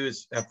to do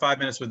is have 5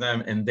 minutes with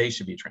them, and they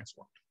should be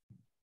transformed.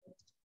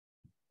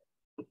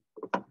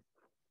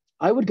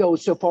 I would go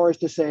so far as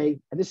to say,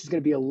 and this is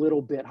going to be a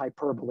little bit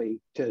hyperbole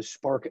to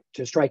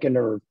strike a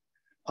nerve.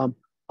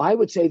 I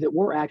would say that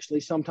we're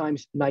actually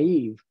sometimes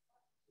naive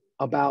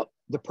about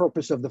the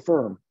purpose of the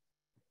firm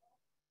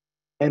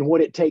and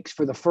what it takes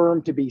for the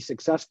firm to be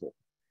successful.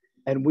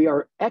 And we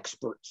are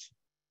experts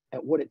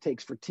at what it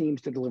takes for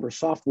teams to deliver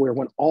software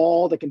when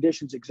all the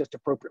conditions exist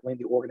appropriately in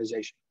the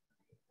organization,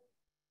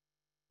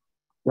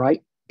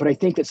 right? But I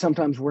think that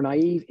sometimes we're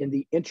naive in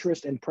the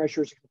interest and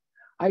pressures.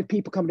 I have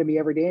people come to me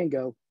every day and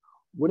go,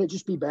 wouldn't it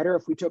just be better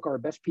if we took our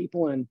best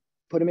people and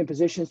put them in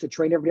positions to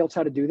train everybody else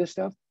how to do this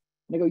stuff?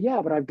 And I go,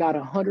 yeah, but I've got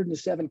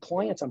 107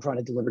 clients I'm trying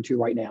to deliver to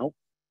right now.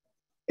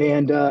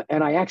 And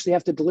I actually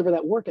have to deliver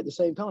that work at the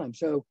same time.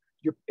 So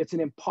it's an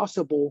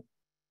impossible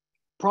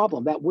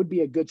problem. That would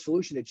be a good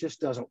solution. It just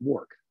doesn't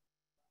work.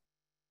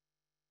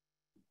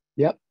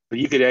 Yep. But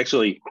you could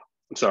actually,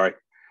 I'm sorry,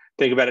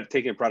 think about it,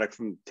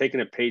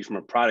 taking a page from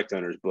a product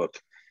owner's book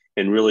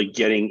and really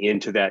getting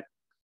into that,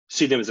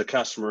 see them as a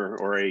customer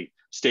or a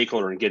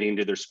stakeholder and getting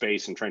into their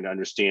space and trying to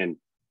understand,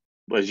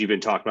 as you've been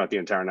talking about the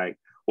entire night,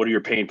 what are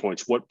your pain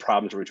points? What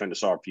problems are we trying to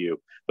solve for you?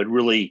 But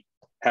really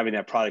having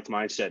that product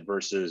mindset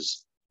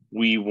versus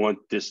we want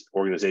this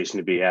organization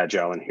to be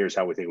agile and here's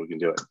how we think we can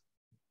do it.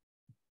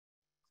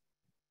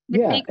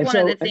 I think one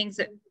of the things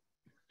that,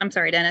 I'm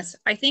sorry, Dennis.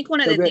 I think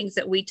one of the things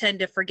that we tend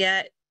to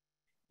forget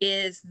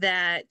is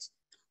that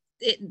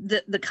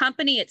the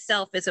company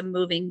itself is a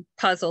moving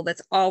puzzle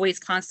that's always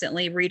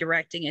constantly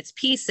redirecting its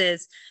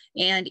pieces.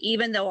 And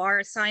even though our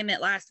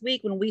assignment last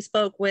week, when we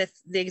spoke with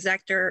the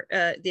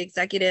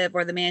executive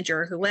or the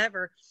manager or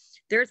whoever,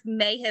 there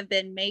may have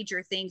been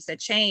major things that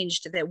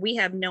changed that we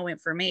have no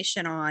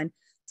information on.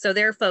 So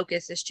their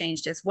focus has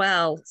changed as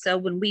well. So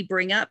when we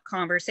bring up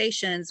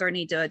conversations or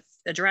need to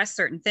address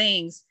certain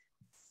things,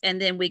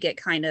 and then we get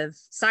kind of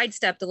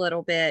sidestepped a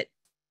little bit,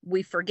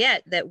 we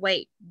forget that,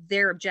 wait,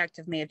 their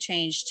objective may have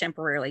changed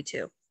temporarily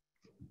too.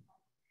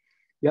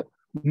 Yep.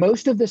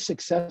 Most of the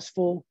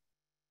successful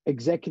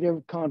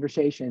executive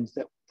conversations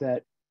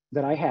that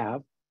I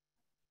have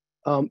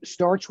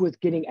starts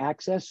with getting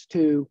access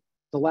to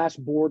the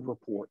last board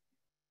report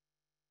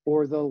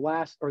or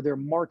their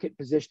market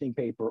positioning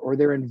paper or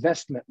their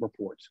investment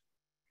reports,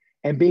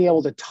 and being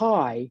able to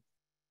tie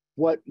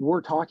what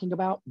we're talking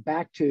about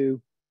back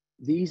to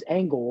these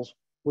angles,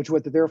 which is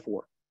what they're there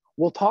for.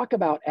 We'll talk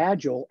about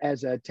Agile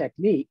as a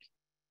technique,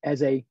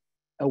 as a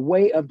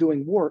way of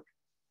doing work,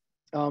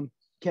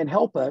 can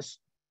help us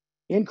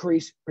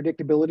increase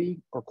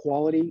predictability or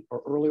quality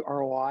or early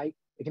ROI.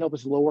 It can help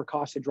us lower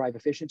costs and drive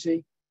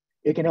efficiency.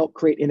 It can help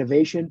create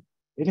innovation.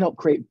 It can help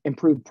create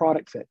improved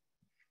product fit.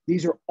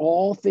 These are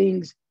all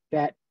things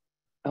that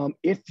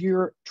if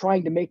you're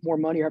trying to make more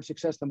money or have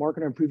success in the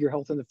market or improve your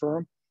health in the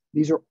firm,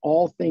 these are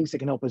all things that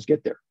can help us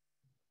get there.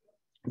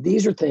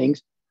 These are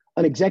things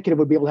an executive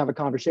would be able to have a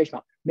conversation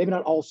about. Maybe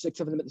not all 6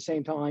 of them at the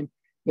same time,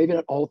 maybe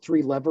not all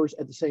 3 levers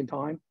at the same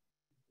time.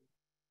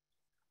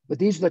 But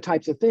these are the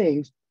types of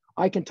things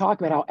I can talk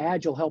about how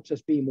Agile helps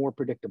us be more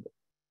predictable.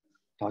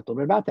 Talked a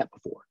little bit about that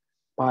before.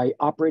 By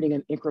operating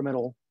in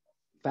incremental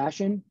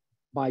fashion,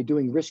 by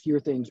doing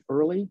riskier things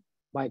early,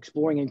 by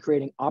exploring and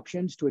creating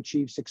options to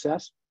achieve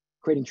success,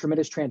 creating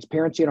tremendous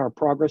transparency in our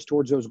progress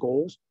towards those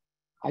goals,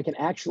 I can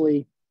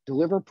actually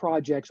deliver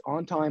projects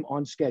on time,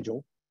 on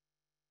schedule,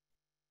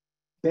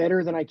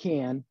 better than I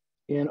can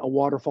in a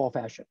waterfall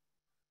fashion.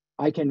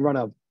 I can run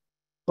a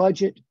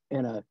budget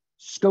and a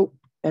scope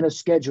and a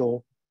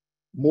schedule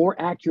more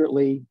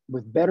accurately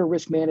with better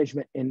risk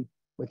management and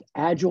with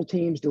agile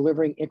teams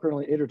delivering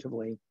incrementally and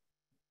iteratively.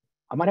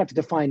 I might have to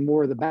define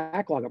more of the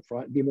backlog up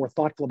front, be more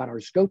thoughtful about our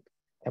scope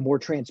and more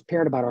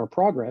transparent about our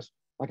progress.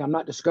 Like I'm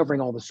not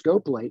discovering all the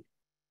scope late,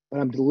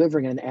 but I'm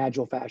delivering in an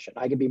agile fashion.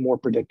 I can be more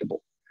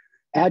predictable.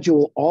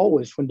 Agile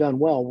always, when done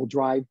well, will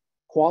drive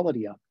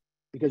quality up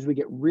because we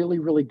get really,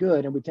 really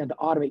good and we tend to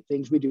automate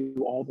things we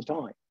do all the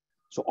time.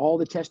 So all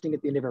the testing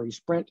at the end of every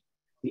sprint,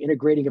 the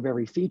integrating of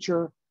every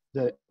feature,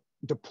 the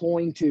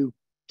deploying to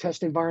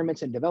test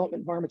environments and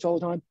development environments all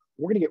the time,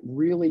 we're gonna get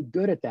really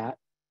good at that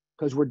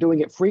because we're doing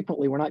it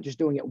frequently. We're not just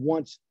doing it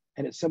once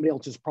and it's somebody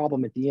else's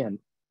problem at the end.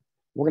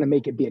 We're gonna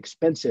make it be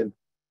expensive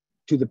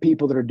to the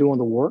people that are doing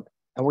the work,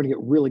 and we're gonna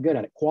get really good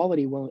at it.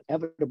 Quality will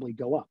inevitably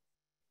go up.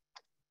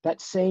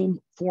 That same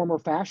form or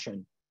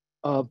fashion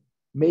of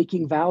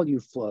making value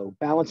flow,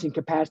 balancing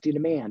capacity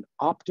demand,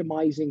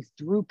 optimizing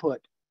throughput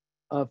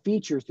of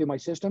features through my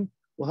system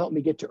will help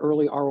me get to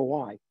early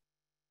ROI.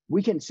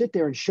 We can sit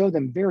there and show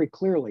them very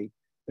clearly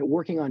that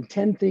working on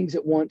 10 things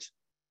at once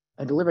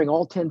and delivering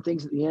all 10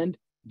 things at the end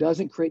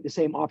doesn't create the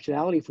same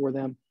optionality for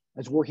them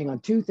as working on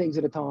 2 things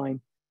at a time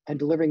and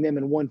delivering them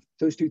in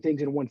those 2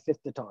 things in 1/5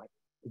 the time.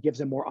 It gives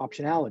them more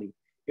optionality.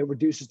 It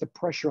reduces the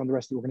pressure on the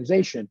rest of the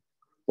organization.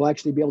 We'll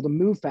actually be able to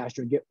move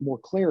faster and get more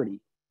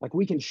clarity. Like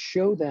we can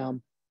show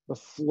them the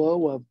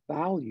flow of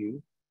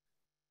value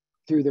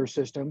through their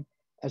system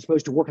as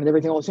opposed to working on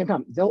everything all at the same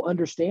time. They'll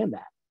understand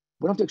that.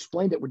 We don't have to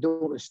explain that we're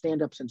doing with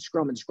stand-ups and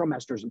Scrum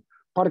Masters and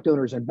product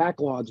owners and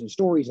backlogs and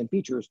stories and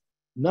features.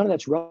 None of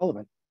that's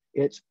relevant.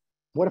 It's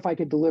what if I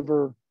could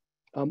deliver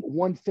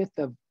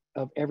 1/5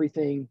 of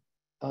everything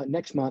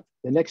next month,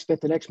 the next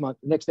fifth the next month,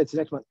 the next fifth the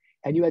next month,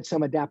 and you had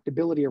some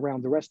adaptability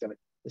around the rest of it.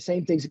 The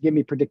same things that give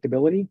me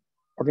predictability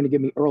are going to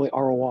give me early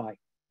ROI.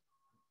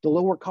 The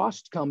lower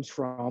cost comes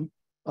from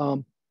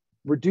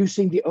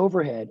reducing the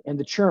overhead and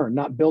the churn,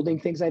 not building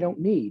things I don't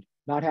need,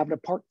 not having to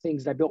park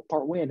things that I built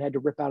part way and had to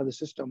rip out of the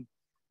system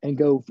and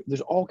go.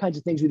 There's all kinds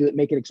of things we do that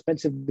make it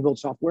expensive to build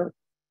software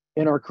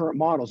in our current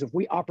models. If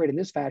we operate in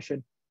this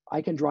fashion,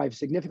 I can drive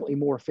significantly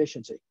more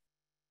efficiency.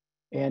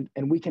 And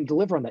we can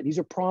deliver on that. These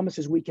are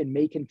promises we can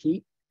make and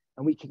keep,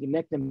 and we can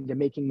connect them to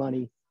making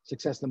money,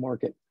 success in the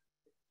market,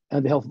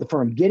 and the health of the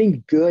firm.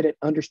 Getting good at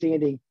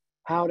understanding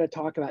how to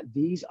talk about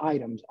these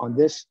items on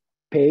this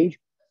page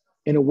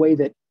in a way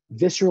that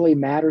viscerally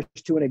matters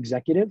to an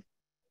executive,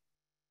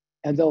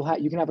 and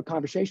you can have a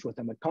conversation with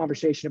them, a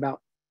conversation about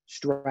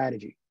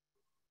strategy.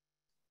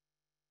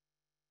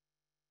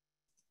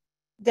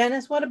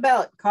 Dennis, what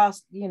about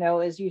cost? You know,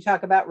 as you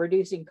talk about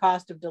reducing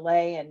cost of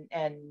delay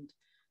and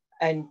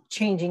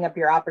changing up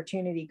your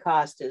opportunity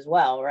cost as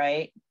well,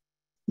 right?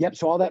 Yep.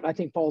 So all that I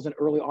think falls in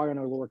early ROI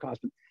or lower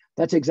cost. But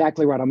that's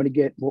exactly right.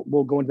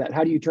 We'll go into that.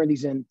 How do you turn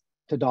these into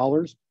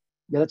dollars?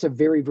 Yeah, that's a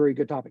very, very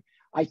good topic.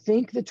 I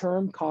think the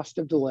term cost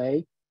of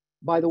delay,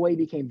 by the way,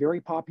 became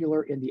very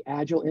popular in the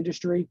Agile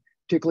industry,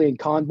 particularly in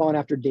Kanban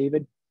after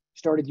David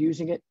started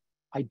using it.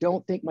 I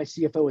don't think my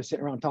CFO is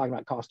sitting around talking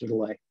about cost of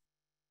delay.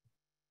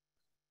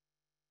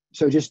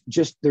 So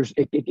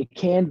it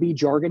can be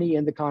jargony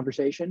in the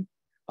conversation,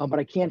 but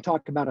I can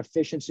talk about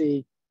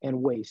efficiency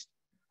and waste.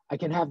 I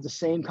can have the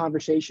same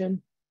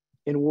conversation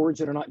in words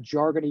that are not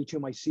jargony to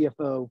my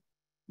CFO,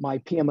 my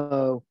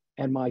PMO,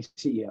 and my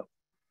CEO,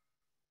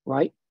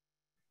 right?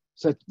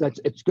 So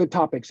it's good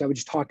topics. I would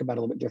just talk about it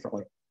a little bit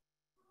differently.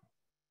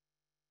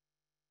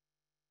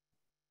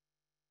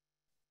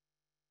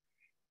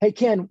 Hey,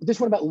 Ken, this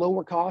one about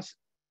lower costs.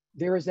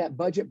 There is that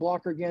budget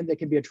blocker again that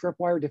can be a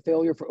tripwire to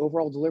failure for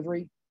overall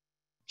delivery.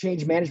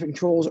 Change management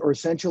controls are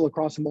essential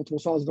across multiple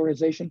silos of the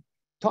organization.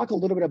 Talk a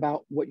little bit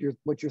about what you're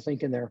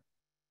thinking there.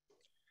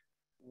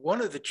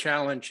 One of the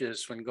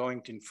challenges when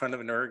going in front of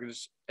an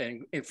organization,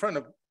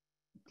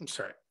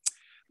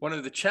 one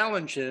of the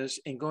challenges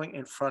in going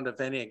in front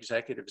of any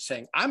executive is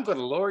saying, I'm going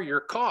to lower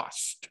your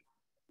cost.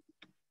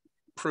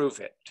 Prove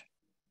it.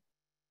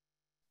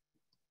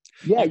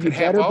 Yeah, you can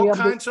have all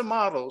kinds of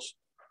models.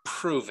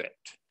 Prove it.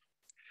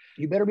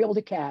 You better be able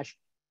to cash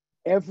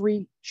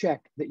every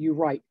check that you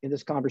write in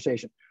this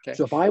conversation. Okay.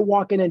 So if I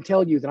walk in and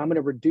tell you that I'm going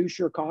to reduce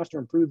your cost or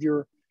improve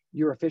your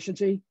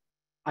efficiency,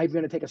 I'm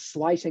going to take a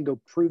slice and go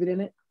prove it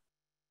in it.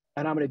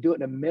 And I'm going to do it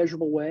in a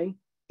measurable way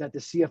that the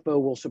CFO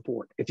will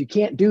support. If you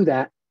can't do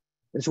that,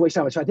 it's a waste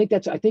of time. So I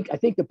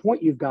think the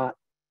point you've got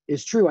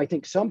is true. I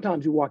think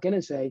sometimes we walk in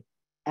and say,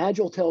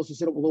 Agile tells us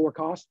that it will lower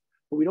costs,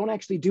 but we don't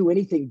actually do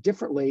anything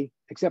differently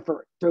except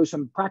for throw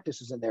some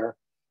practices in there.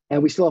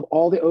 And we still have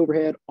all the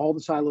overhead, all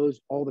the silos,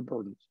 all the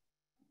burdens.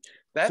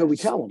 So we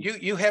tell them.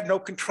 You have no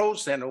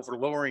controls then over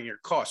lowering your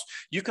cost.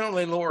 You can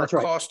only lower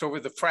cost over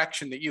the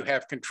fraction that you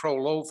have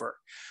control over.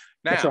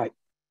 Now, that's right.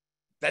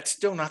 That's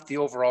still not the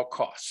overall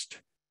cost.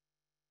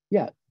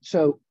 Yeah.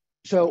 So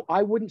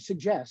I wouldn't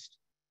suggest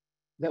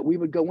that we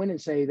would go in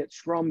and say that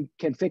Scrum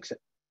can fix it.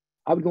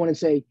 I would go in and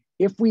say,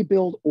 if we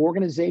build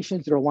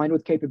organizations that are aligned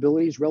with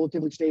capabilities,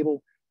 relatively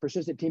stable,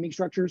 persistent teaming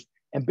structures,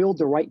 and build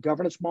the right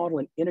governance model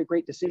and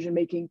integrate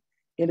decision-making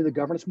into the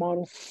governance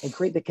model and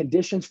create the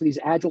conditions for these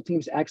Agile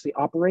teams to actually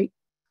operate,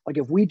 like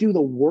if we do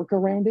the work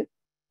around it,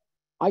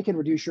 I can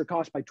reduce your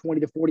cost by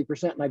 20 to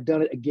 40%. And I've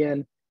done it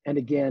again and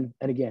again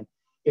and again.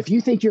 If you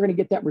think you're going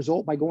to get that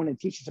result by going and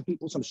teaching some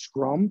people some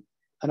Scrum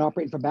and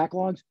operating from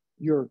backlogs,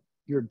 you're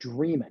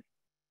dreaming,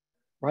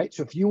 right?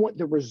 So if you want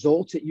the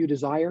results that you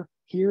desire,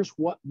 here's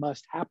what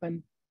must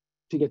happen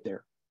to get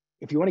there.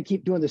 If you want to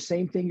keep doing the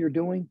same thing you're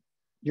doing,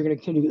 you're going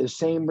to continue to get the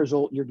same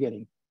result you're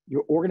getting.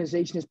 Your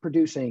organization is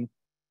producing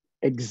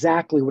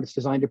exactly what it's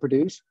designed to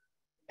produce,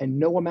 and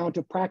no amount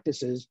of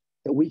practices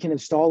that we can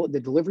install at the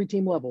delivery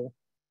team level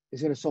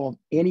is going to solve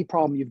any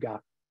problem you've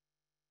got.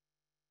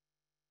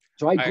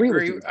 So I agree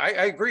with you.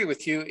 I agree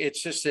with you.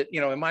 It's just that,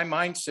 in my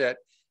mindset,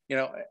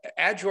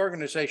 Agile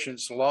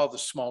organizations, the law of the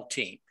small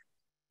team.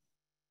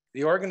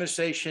 The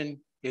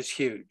organization is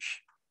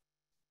huge.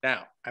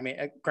 Now,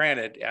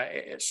 granted,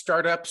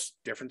 startups,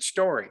 different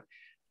story.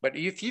 But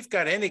if you've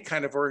got any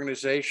kind of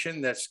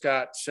organization that's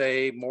got,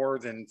 say, more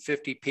than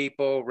 50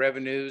 people,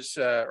 revenues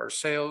or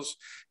sales,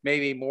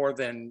 maybe more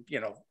than,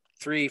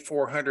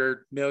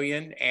 300-400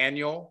 million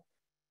annual,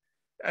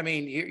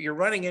 you're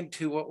running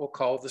into what we'll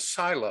call the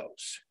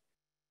silos.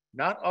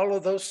 Not all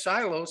of those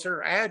silos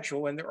are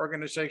Agile in their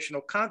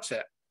organizational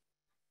concept.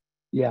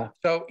 Yeah.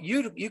 So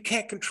you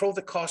can't control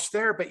the cost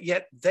there, but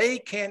yet they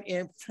can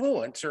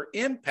influence or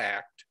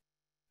impact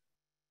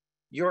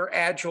your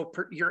agile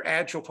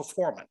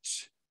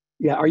performance.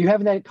 Yeah. Are you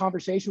having that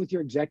conversation with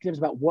your executives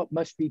about what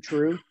must be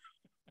true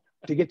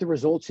to get the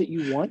results that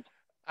you want?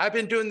 I've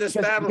been doing this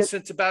battle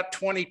since about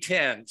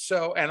 2010.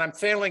 So, and I'm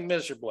failing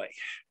miserably.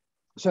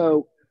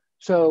 So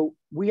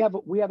we have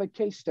a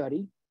case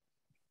study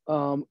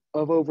of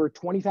over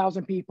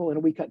 20,000 people,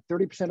 and we cut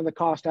 30% of the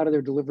cost out of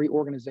their delivery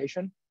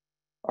organization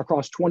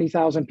across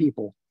 20,000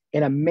 people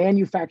in a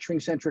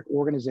manufacturing-centric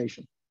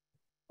organization.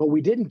 But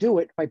we didn't do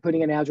it by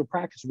putting in agile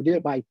practice. We did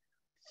it by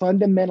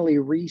fundamentally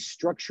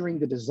restructuring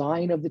the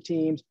design of the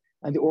teams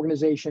and the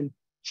organization,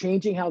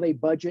 changing how they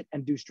budget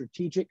and do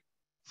strategic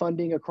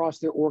funding across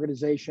their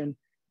organization,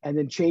 and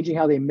then changing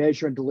how they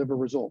measure and deliver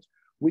results.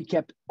 We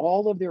kept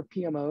all of their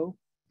PMO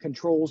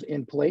controls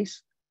in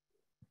place,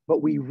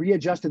 but we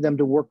readjusted them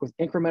to work with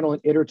incremental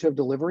and iterative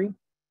delivery.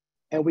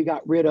 And we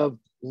got rid of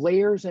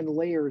layers and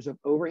layers of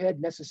overhead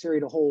necessary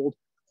to hold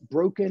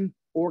broken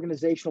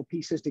organizational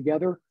pieces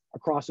together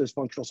across those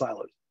functional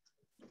silos.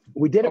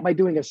 We did it by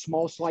doing a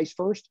small slice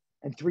first,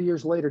 and 3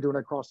 years later, doing it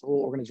across the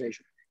whole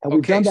organization. And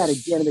we've done that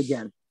again and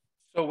again.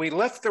 So we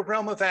left the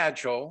realm of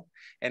Agile,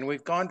 and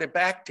we've gone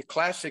back to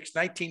classics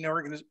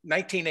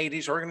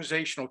 1980s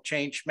organizational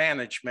change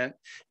management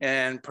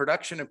and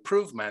production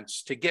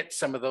improvements to get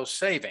some of those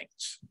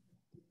savings.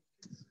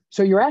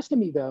 So you're asking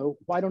me, though,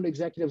 why don't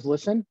executives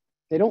listen?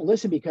 They don't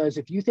listen because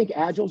if you think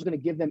Agile is going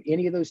to give them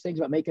any of those things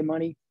about making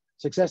money,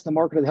 success in the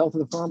market, or the health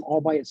of the firm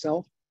all by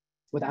itself,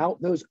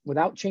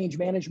 without change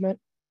management,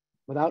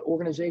 without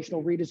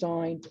organizational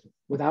redesign,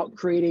 without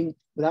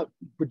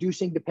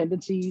reducing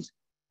dependencies,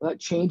 without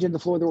changing the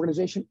flow of the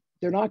organization,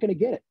 they're not going to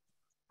get it.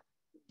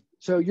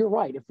 So you're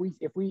right. If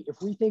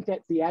we think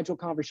that the Agile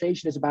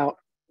conversation is about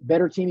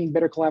better teaming,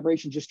 better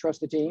collaboration, just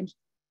trust the teams,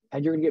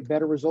 and you're going to get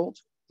better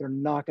results, they're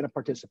not going to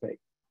participate.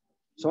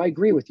 So I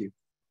agree with you.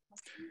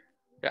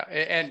 Yeah,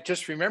 and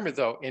just remember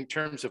though, in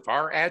terms of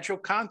our Agile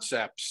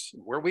concepts,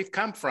 where we've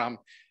come from,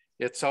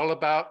 it's all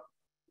about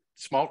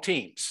small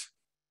teams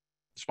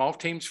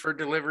for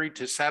delivery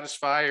to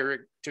satisfy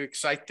or to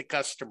excite the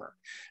customer.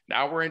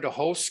 Now we're into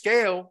whole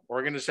scale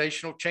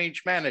organizational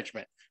change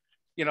management.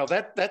 You know,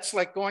 that's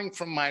like going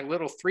from my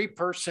little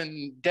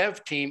 3-person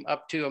dev team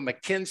up to a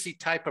McKinsey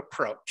type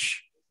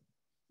approach.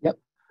 Yep.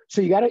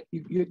 So you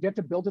have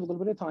to build it a little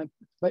bit at a time.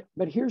 But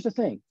here's the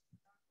thing.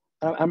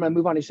 I'm going to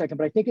move on in a second,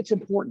 but I think it's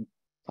important.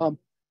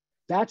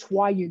 That's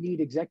why you need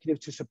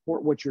executives to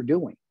support what you're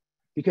doing,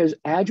 because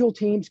Agile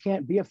teams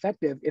can't be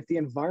effective if the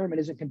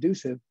environment isn't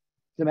conducive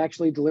to them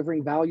actually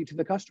delivering value to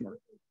the customer.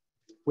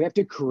 We have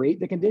to create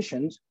the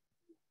conditions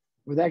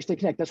where they actually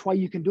connect. That's why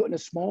you can do it in a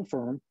small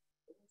firm,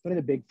 but in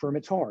a big firm,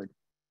 it's hard.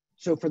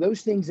 So for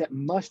those things that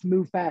must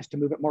move fast to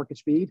move at market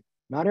speed,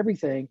 not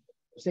everything,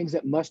 those things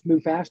that must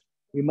move fast,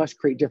 we must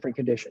create different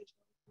conditions.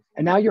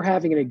 And now you're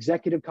having an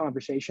executive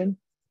conversation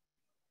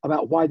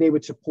about why they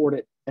would support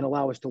it and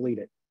allow us to lead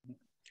it.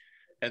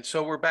 And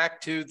so we're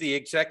back to the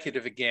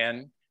executive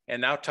again,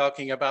 and now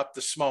talking about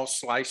the small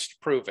slice to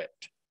prove it.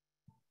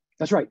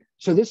 That's right.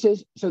 So this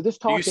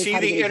talk. Do you see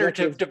the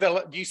iterative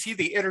Do you see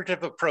the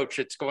iterative approach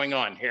that's going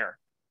on here?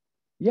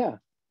 Yeah.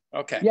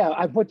 Okay.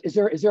 Yeah. Is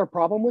there a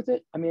problem with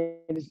it? I mean,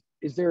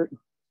 is there,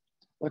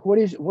 like, what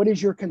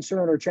is your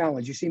concern or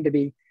challenge? You seem to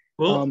be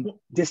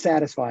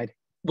dissatisfied.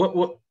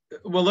 Well,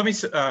 let me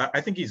say,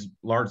 I think he's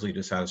largely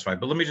dissatisfied,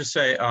 but let me just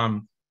say,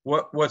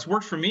 what's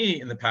worked for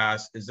me in the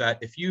past is that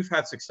if you've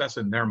had success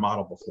in their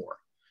model before,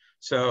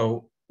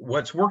 so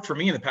what's worked for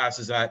me in the past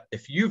is that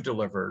if you've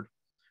delivered,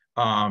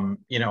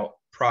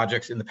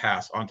 projects in the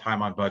past on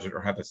time, on budget,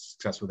 or have a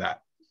success with that,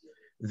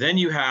 then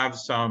you have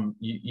some,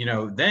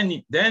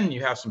 then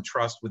you have some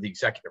trust with the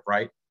executive,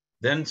 right?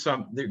 Then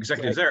the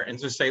executive's there and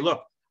just say,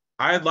 look,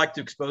 I'd like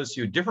to expose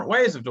you different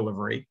ways of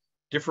delivery,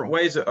 different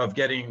ways of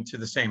getting to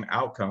the same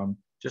outcome,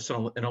 just in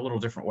a little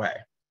different way.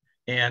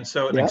 And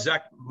so an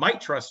exec might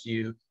trust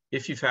you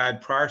if you've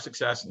had prior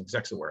success and the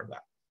exec's aware of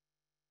that.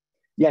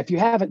 Yeah, if you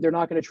haven't, they're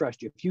not going to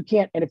trust you. If you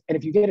can't, and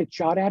if you get a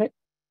shot at it,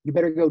 you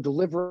better go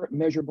deliver it,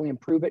 measurably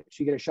improve it,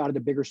 so you get a shot at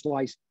a bigger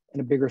slice and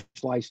a bigger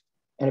slice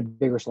and a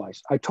bigger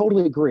slice. I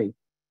totally agree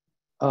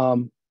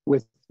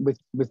with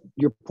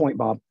your point,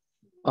 Bob.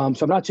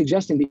 So I'm not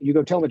suggesting that you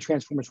go tell them to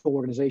transform his whole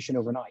organization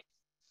overnight.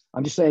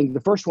 I'm just saying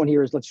the first one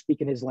here is let's speak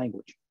in his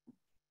language.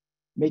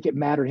 Make it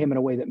matter to him in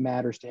a way that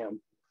matters to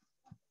him.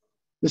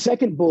 The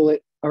second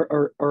bullet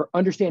are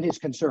understand his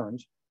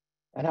concerns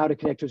and how to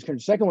connect to his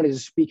concerns. The second one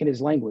is speak in his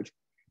language.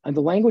 And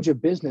the language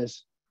of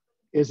business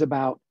is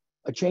about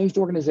a changed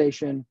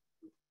organization,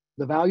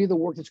 the value of the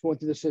work that's going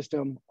through the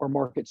system, or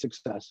market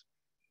success.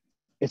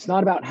 It's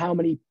not about how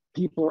many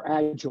people are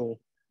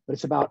agile, but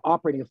it's about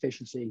operating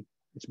efficiency.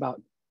 It's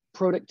about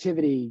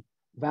productivity,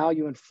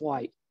 value, and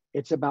flight.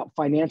 It's about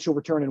financial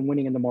return and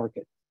winning in the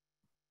market.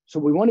 So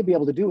what we want to be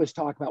able to do is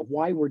talk about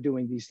why we're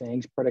doing these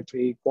things,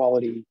 productivity,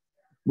 quality.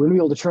 We're going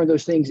to be able to turn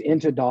those things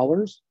into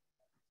dollars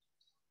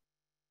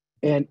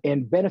and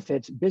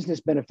benefits,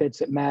 business benefits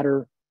that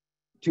matter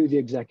to the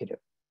executive.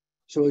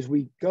 So as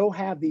we go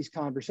have these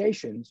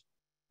conversations,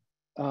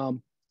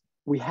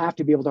 we have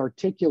to be able to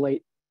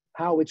articulate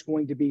how it's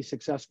going to be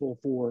successful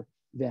for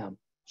them.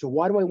 So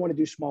why do I want to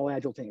do small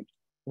agile teams?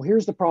 Well,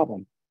 here's the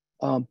problem.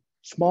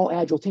 Small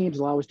agile teams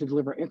allow us to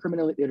deliver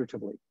incrementally,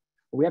 iteratively.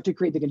 But we have to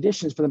create the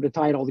conditions for them to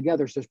tie it all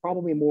together. So there's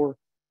probably more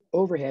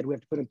overhead we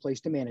have to put in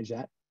place to manage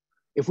that.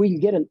 If we can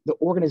get the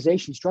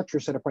organization structure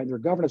set up right in their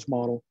governance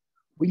model,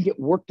 we can get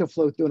work to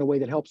flow through in a way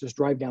that helps us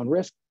drive down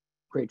risk,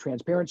 create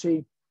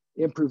transparency,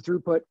 improve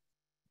throughput,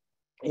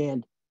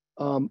 and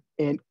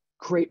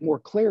create more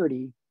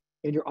clarity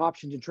in your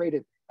options and trade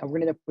it. And we're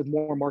going to end up with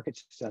more market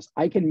success.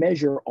 I can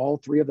measure all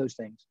three of those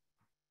things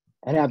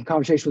and have a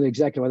conversation with the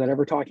executive without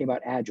ever talking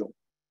about Agile.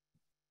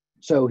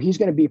 So he's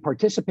going to be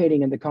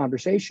participating in the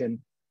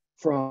conversation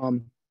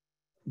from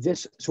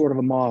this sort of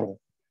a model.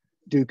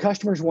 Do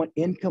customers want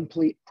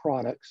incomplete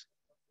products?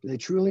 Do they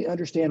truly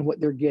understand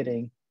what they're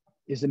getting?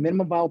 Is the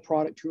minimum viable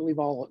product truly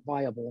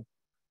viable?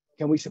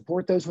 Can we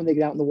support those when they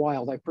get out in the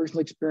wild? I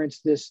personally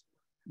experienced this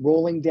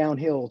rolling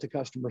downhill to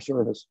customer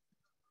service.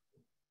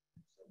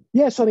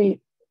 Yes, I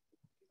mean,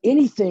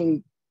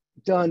 anything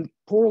done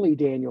poorly,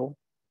 Daniel,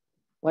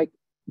 like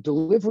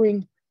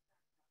delivering,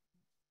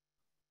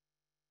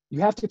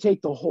 you have to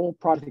take the whole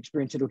product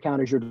experience into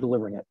account as you're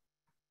delivering it,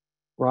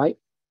 right?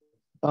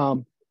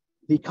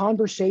 The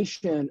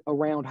conversation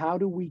around how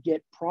do we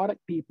get product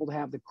people to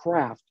have the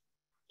craft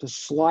to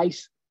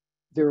slice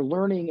their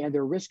learning and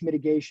their risk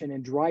mitigation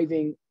and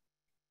driving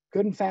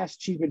good and fast,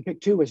 cheap, and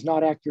pick two is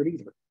not accurate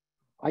either.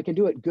 I can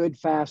do it good,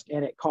 fast,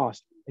 and at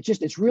cost.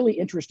 It's really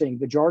interesting,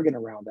 the jargon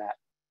around that.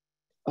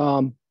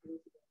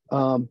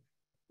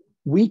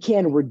 We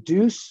can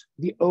reduce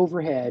the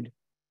overhead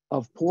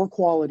of poor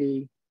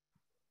quality,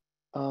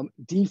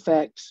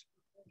 defects,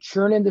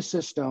 churn in the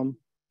system,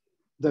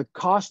 the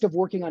cost of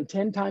working on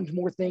 10 times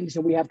more things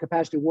than we have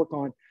capacity to work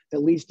on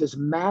that leads to this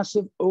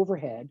massive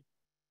overhead.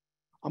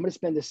 I'm going to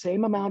spend the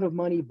same amount of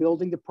money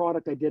building the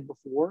product I did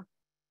before,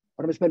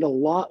 but I'm going to spend a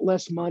lot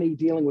less money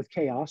dealing with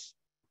chaos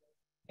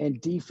and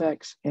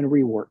defects and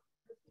rework.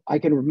 I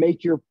can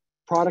make your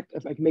product,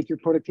 if I can make your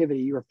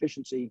productivity, your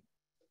efficiency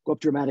go up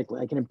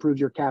dramatically. I can improve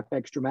your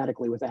CapEx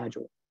dramatically with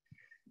Agile.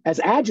 As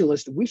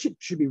Agilists, we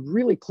should be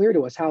really clear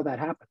to us how that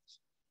happens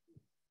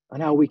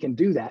and how we can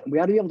do that. And we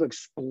ought to be able to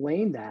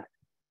explain that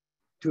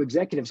to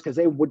executives because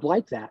they would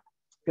like that.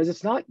 Because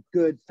it's not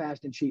good,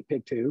 fast, and cheap,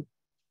 pick two.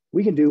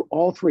 We can do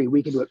all three.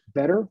 We can do it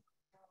better,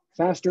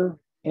 faster,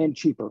 and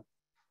cheaper.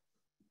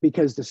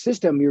 Because the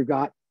system you've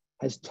got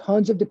has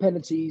tons of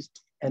dependencies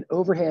and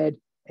overhead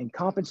and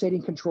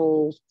compensating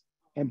controls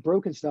and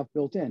broken stuff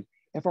built in.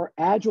 If our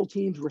Agile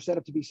teams were set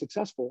up to be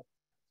successful,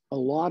 a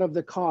lot of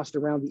the cost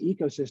around the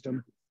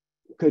ecosystem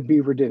could be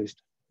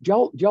reduced.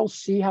 Do y'all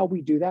see how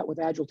we do that with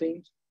Agile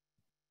teams?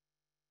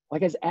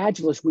 Like as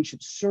Agilists, we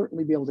should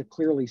certainly be able to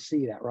clearly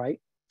see that,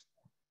 right?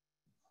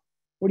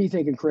 What are you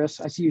thinking,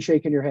 Chris? I see you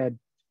shaking your head.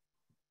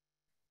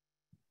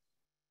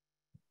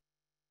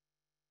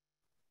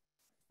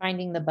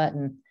 Finding the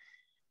button.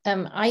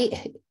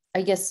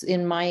 I guess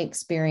in my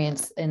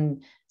experience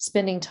and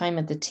spending time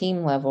at the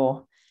team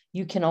level,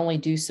 you can only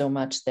do so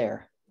much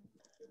there.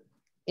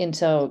 And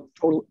so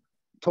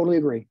totally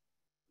agree.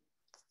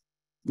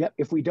 Yep.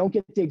 If we don't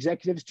get the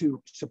executives to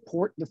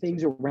support the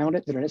things around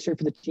it that are necessary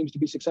for the teams to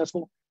be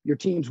successful, your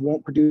teams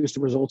won't produce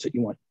the results that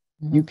you want.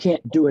 Mm-hmm. You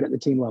can't do it at the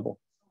team level.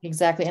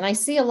 Exactly. And I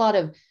see a lot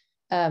of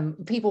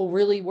people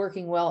really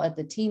working well at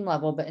the team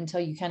level, but until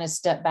you kind of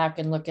step back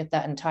and look at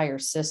that entire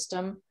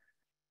system,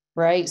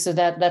 right? So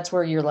that's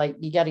where you're like,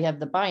 you got to have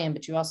the buy-in,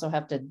 but you also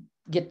have to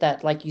get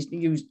that, like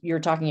you're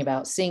talking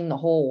about, seeing the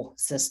whole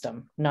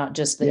system, not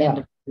just the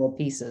individual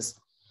pieces.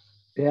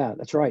 Yeah,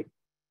 that's right.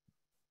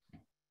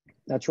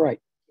 That's right.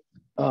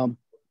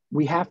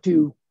 We have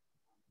to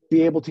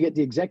be able to get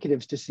the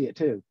executives to see it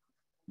too.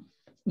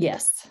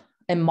 Yes.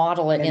 And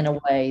model it in a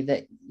way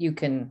that you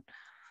can.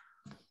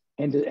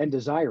 And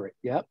desire it.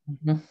 Yep.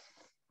 Mm-hmm.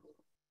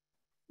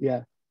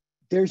 Yeah.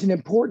 There's an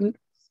important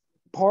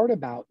part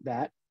about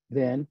that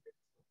then,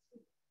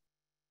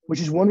 which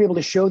is one, be able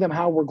to show them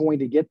how we're going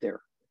to get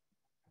there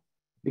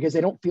because they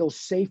don't feel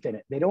safe in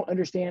it. They don't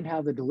understand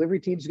how the delivery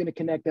team is going to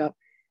connect up.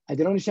 And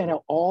they don't understand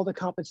how all the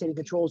compensating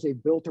controls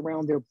they've built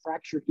around their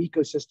fractured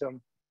ecosystem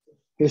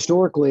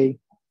historically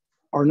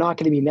are not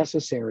going to be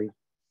necessary.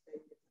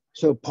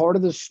 So part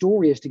of the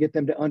story is to get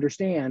them to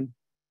understand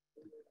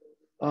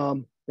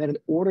that in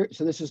order,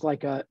 so this is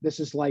like a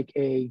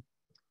little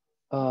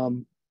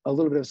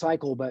bit of a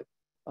cycle, but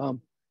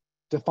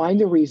define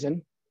the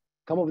reason,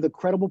 come up with a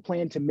credible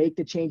plan to make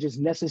the changes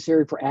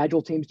necessary for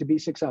Agile teams to be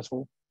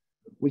successful.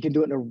 We can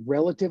do it in a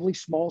relatively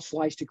small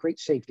slice to create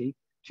safety.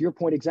 To your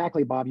point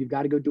exactly, Bob, you've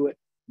got to go do it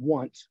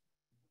once.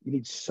 You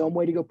need some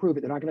way to go prove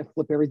it. They're not going to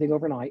flip everything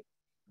overnight.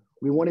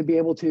 We want to be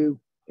able to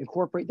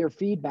incorporate their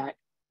feedback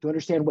to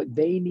understand what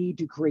they need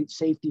to create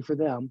safety for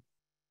them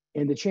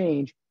in the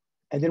change.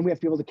 And then we have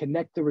to be able to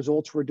connect the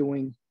results we're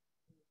doing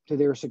to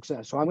their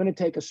success. So I'm going to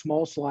take a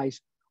small slice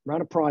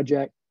around a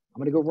project. I'm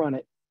going to go run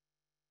it.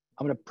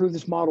 I'm going to prove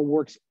this model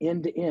works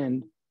end to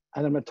end.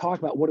 And I'm going to talk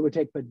about what it would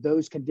take to put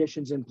those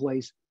conditions in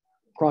place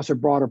across a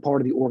broader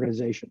part of the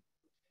organization.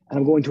 And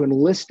I'm going to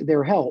enlist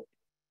their help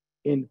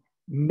in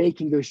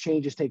making those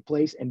changes take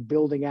place and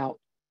building out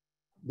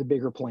the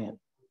bigger plan.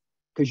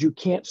 Because you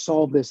can't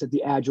solve this at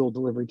the Agile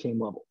delivery team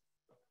level.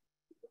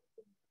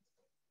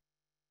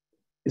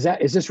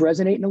 Is this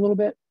resonating a little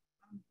bit?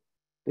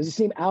 Does it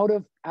seem out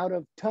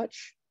of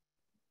touch?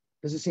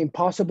 Does it seem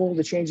possible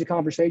to change the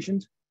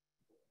conversations?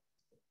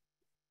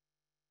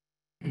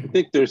 I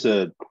think there's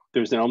an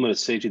element of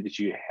safety that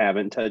you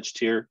haven't touched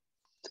here.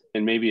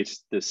 And maybe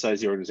it's the size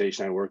of the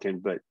organization I work in,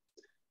 but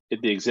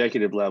at the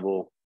executive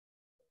level,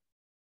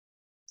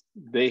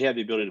 they have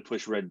the ability to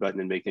push a red button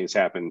and make things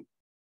happen.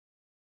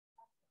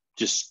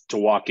 Just to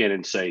walk in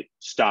and say,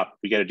 stop,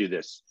 we got to do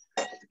this.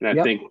 And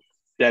I think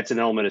that's an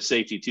element of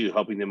safety too,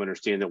 helping them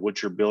understand that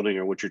what you're building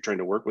or what you're trying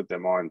to work with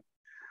them on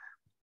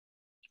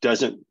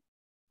doesn't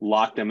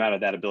lock them out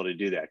of that ability to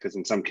do that. Because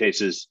in some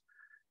cases,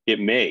 it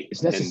may.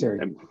 It's necessary.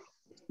 And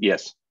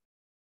yes.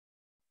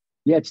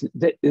 Yeah, it's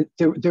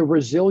the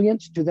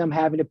resilience to them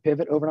having to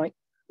pivot overnight.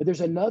 But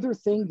there's another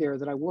thing there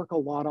that I work a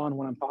lot on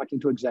when I'm talking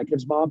to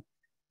executives, Bob.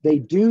 They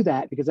do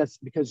that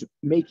because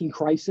making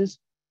crisis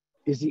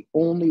is the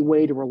only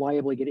way to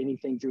reliably get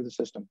anything through the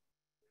system.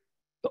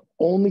 The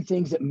only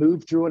things that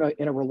move through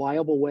in a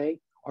reliable way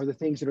are the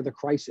things that are the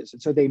crisis.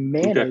 And so they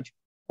manage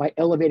by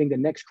elevating the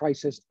next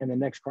crisis and the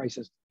next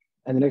crisis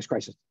and the next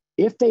crisis.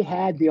 If they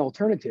had the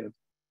alternative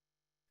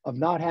of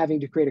not having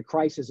to create a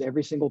crisis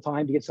every single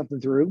time to get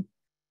something through,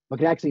 but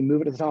could actually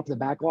move it to the top of the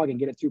backlog and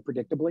get it through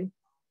predictably,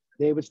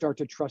 they would start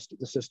to trust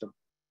the system.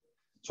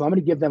 So I'm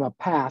going to give them a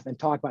path and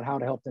talk about how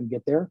to help them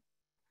get there.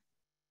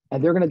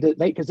 And they're going to,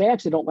 because they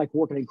actually don't like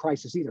working in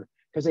crisis either,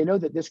 because they know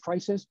that this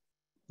crisis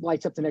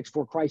lights up the next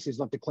 4 crises.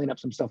 They'll have to clean up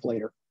some stuff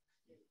later.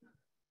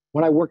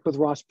 When I worked with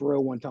Ross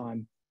Perot one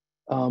time,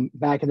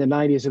 back in the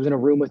 90s, I was in a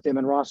room with him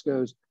and Ross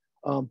goes,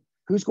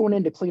 who's going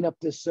in to clean up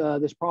this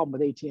problem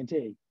with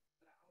AT&T?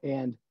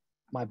 And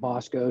my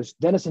boss goes,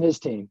 Dennis and his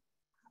team.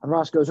 And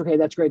Ross goes, okay,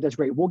 that's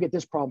great. We'll get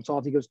this problem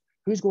solved. He goes,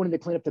 who's going in to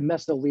clean up the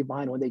mess they'll leave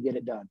behind when they get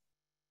it done?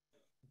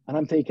 And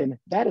I'm thinking,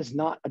 that is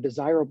not a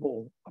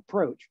desirable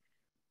approach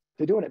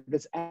to doing it. But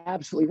it's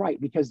absolutely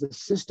right, because the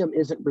system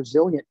isn't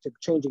resilient to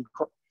changing.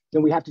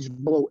 Then we have to just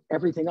blow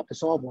everything up to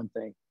solve one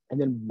thing and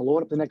then blow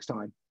it up the next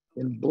time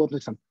and blow up the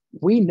next time.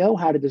 We know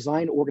how to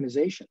design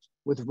organizations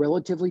with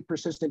relatively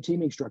persistent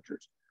teaming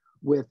structures,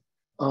 with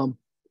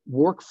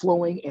work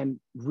flowing and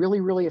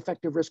really, really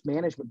effective risk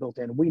management built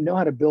in. We know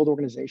how to build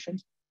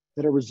organizations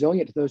that are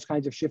resilient to those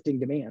kinds of shifting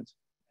demands.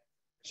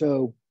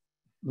 So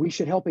we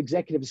should help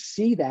executives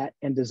see that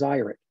and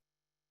desire it,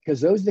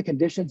 because those are the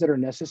conditions that are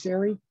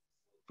necessary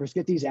for us to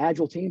get these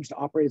Agile teams to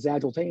operate as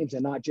Agile teams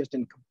and not just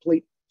in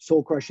complete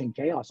soul-crushing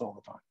chaos all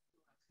the time.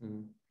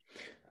 Mm.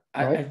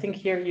 Right? I think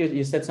here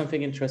you said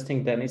something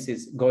interesting, Dennis,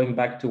 is going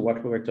back to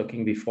what we were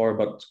talking before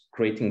about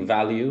creating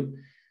value,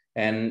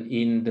 and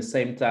in the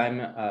same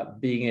time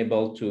being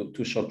able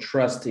to show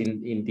trust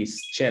in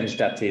this change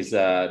that is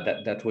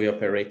that we're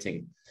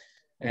operating,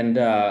 and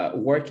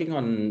working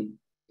on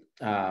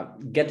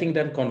getting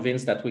them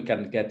convinced that we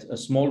can get a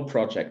small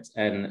project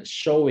and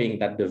showing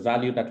that the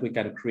value that we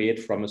can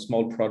create from a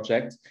small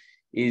project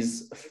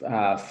is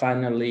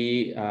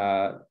finally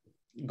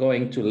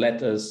going to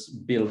let us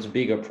build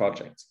bigger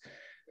projects.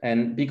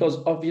 And because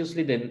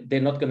obviously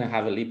they're not going to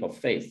have a leap of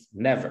faith,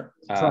 never.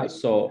 That's right.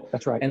 So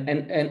that's right.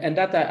 And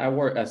that I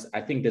work as,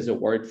 I think there's a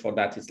word for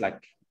that. It's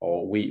like,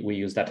 or we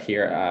use that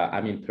here.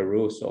 I'm in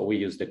Peru, so we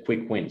use the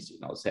quick wins.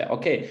 Say,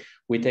 okay,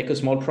 we take a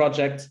small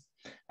project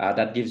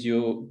that gives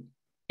you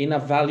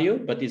enough value,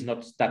 but is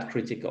not that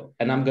critical,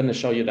 and I'm going to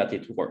show you that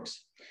it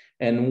works.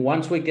 And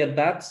once we get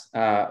that,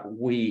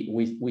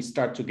 we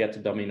start to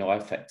get domino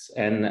effects,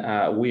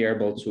 and we are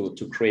able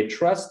to create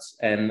trust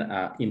and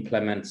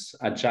implement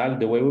Agile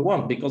the way we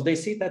want, because they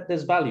see that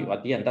there's value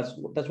at the end. That's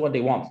what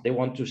they want. They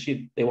want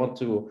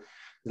to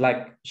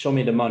like, show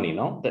me the money,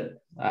 no? That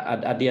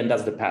at the end,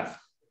 that's the path.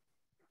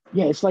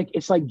 Yeah, it's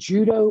like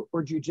judo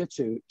or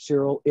jujitsu,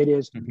 Cyril. It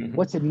is,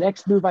 what's the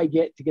next move I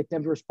get to get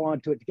them to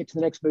respond to it, to get to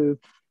the next move,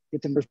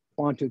 get them to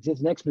respond to it, to get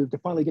to the next move, to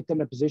finally get them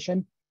in a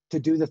position to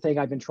do the thing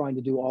I've been trying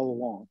to do all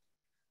along,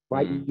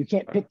 right? You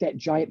can't pick that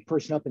giant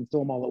person up and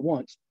throw them all at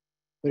once.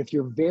 But if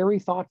you're very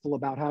thoughtful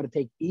about how to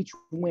take each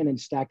win and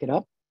stack it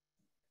up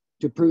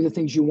to prove the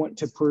things you want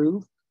to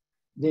prove,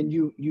 then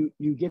you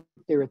get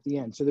there at the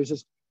end. So there's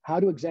this,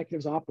 how do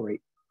executives operate?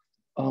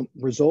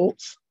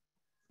 Results,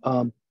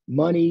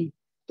 money,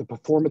 the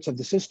performance of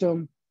the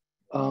system.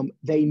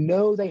 They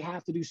know they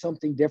have to do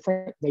something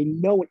different. They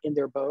know it in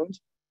their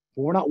bones,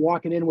 but we're not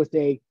walking in with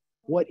a,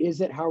 what is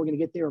it? How are we going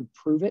to get there and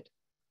prove it?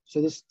 So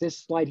this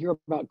slide here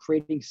about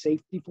creating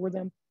safety for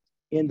them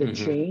in the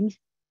change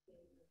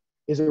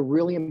is a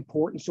really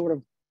important sort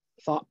of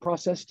thought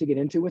process to get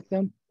into with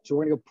them. So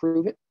we're going to go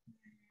prove it.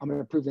 I'm going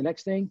to prove the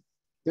next thing.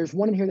 There's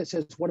one in here that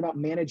says, what about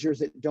managers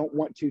that don't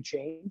want to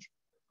change?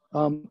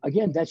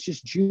 Again, that's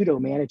just judo,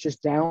 man. It's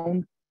just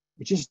down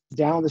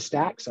the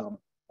stack some.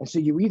 And so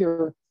you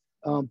either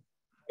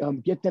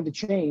get them to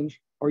change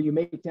or you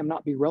make them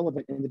not be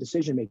relevant in the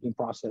decision-making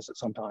process at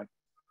some time.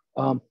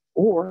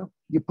 Or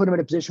you put them in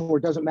a position where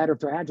it doesn't matter if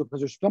they're agile,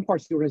 because there's some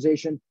parts of the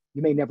organization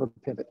you may never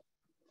pivot.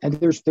 And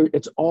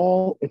it's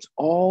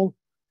all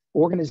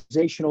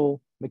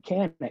organizational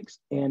mechanics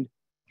and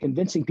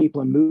convincing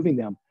people and moving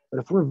them.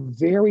 But if we're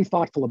very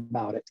thoughtful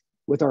about it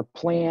with our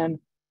plan,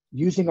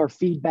 using our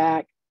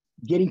feedback,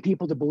 getting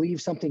people to believe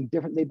something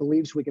different they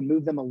believe so we can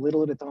move them a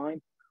little at a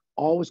time,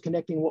 always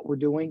connecting what we're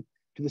doing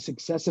to the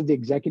success of the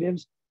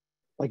executives.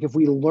 Like if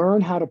we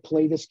learn how to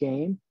play this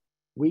game,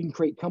 we can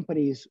create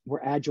companies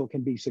where Agile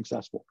can be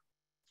successful.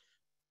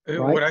 Right?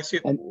 What I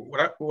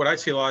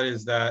see a lot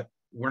is that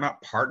we're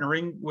not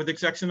partnering with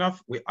execs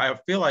enough. I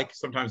feel like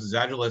sometimes as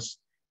Agilists,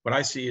 what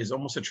I see is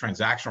almost a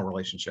transactional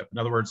relationship. In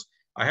other words,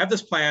 I have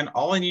this plan.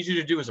 All I need you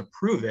to do is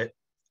approve it,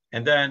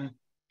 and then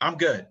I'm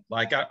good.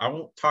 Like I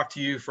won't talk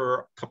to you for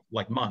a couple,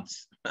 like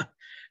months.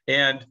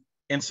 and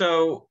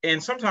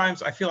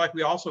sometimes I feel like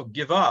we also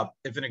give up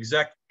if an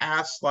exec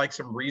asks like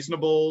some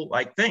reasonable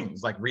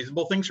things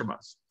from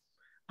us.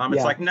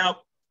 It's like, nope,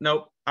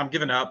 I'm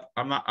giving up.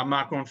 I'm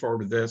not going forward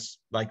with this.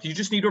 Like you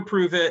just need to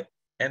approve it,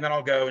 and then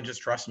I'll go and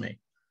just trust me.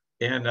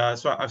 And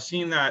so I've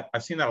seen that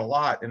a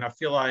lot. And I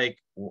feel like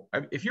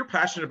if you're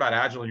passionate about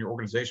Agile in your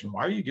organization,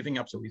 why are you giving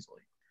up so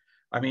easily?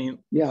 I mean,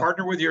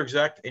 partner with your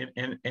exec.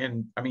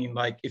 And I mean,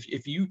 like,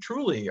 if you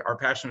truly are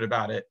passionate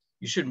about it,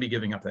 you shouldn't be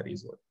giving up that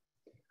easily.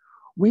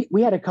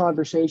 We had a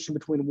conversation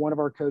between one of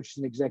our coaches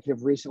and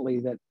executive recently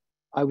that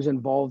I was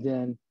involved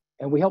in,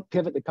 and we helped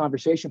pivot the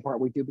conversation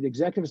part we do. But the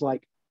executive's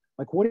like,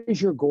 what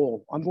is your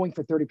goal? I'm going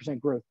for 30%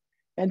 growth.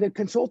 And the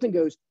consultant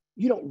goes,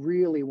 you don't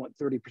really want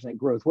 30%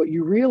 growth. What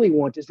you really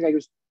want is, the guy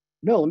goes,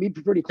 no, let me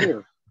be pretty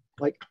clear.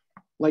 Like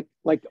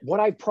what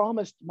I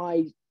promised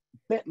my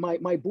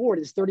board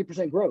is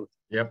 30% growth.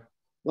 Yep.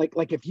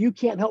 Like if you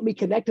can't help me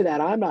connect to that,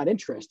 I'm not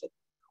interested.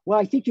 Well,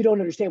 I think you don't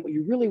understand. What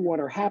you really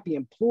want are happy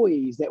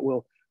employees that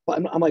will, but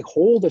I'm like,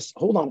 hold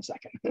on a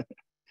second.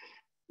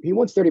 He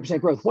wants 30%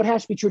 growth. What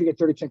has to be true to get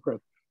 30%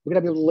 growth? We're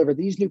gonna be able to deliver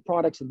these new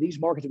products in these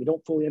markets that we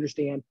don't fully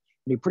understand,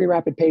 and a pretty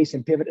rapid pace,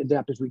 and pivot and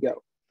adapt as we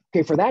go.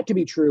 Okay, for that to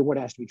be true, what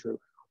has to be true?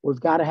 We've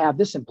got to have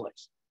this in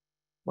place,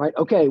 right?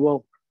 Okay,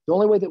 well, the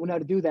only way that we know how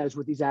to do that is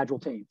with these Agile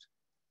teams.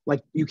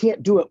 Like you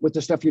can't do it with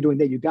the stuff you're doing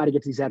there. You've got to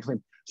get to these Agile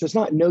teams. So it's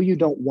not, no, you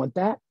don't want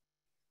that.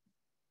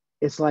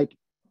 It's like,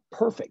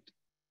 perfect.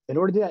 In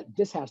order to do that,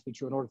 this has to be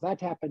true. In order for that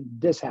to happen,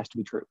 this has to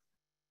be true.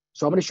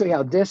 So I'm going to show you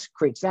how this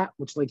creates that,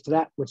 which leads to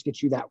that, which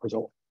gets you that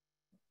result,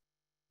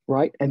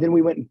 right? And then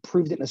we went and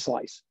proved it in a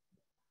slice.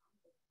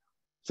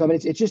 So I mean,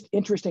 it's just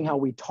interesting how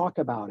we talk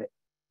about it,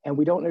 and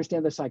we don't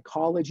understand the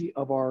psychology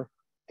of our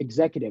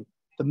executive,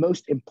 the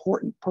most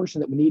important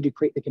person that we need to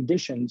create the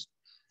conditions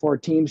for our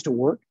teams to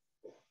work.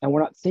 And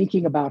we're not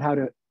thinking about how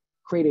to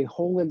create a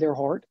hole in their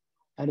heart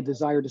and a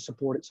desire to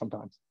support it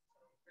sometimes.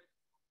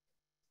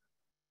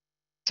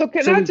 So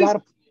can I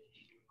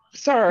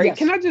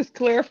just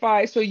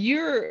clarify? So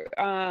you're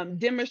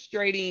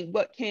demonstrating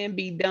what can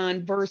be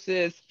done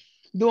versus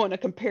doing a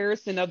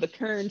comparison of the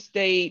current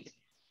state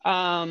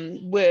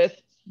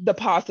with the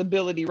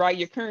possibility, right?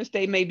 Your current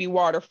state may be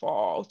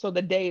waterfall. So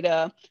the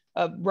data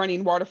of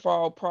running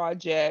waterfall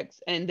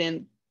projects and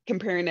then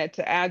comparing that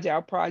to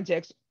Agile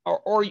projects,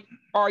 or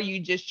are you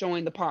just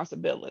showing the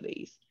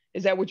possibilities?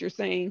 Is that what you're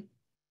saying?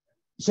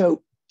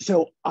 So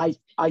I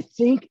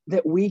think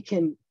that we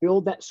can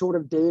build that sort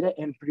of data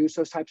and produce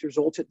those types of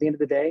results at the end of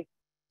the day.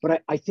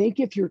 But I think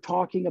if you're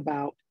talking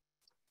about,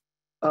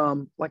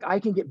 like I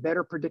can get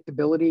better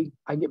predictability,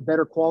 I can get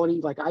better quality,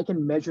 like I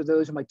can measure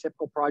those in my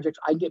typical projects.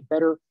 I can get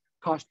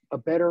a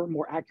better,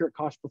 more accurate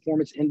cost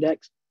performance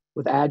index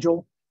with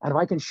Agile. And if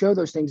I can show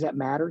those things, that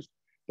matters.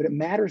 But it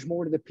matters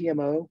more to the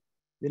PMO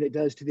than it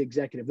does to the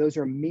executive. Those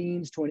are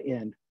means to an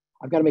end.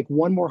 I've got to make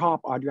one more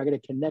hop, Audrey. I got to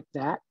connect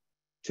that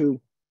to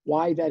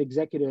why that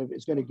executive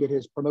is going to get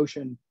his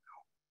promotion,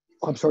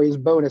 his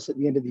bonus at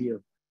the end of the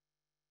year,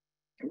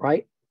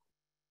 right?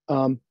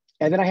 And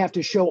then I have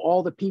to show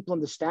all the people in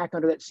the stack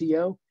under that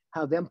CEO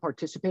how them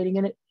participating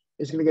in it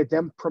is going to get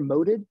them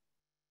promoted,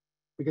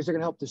 because they're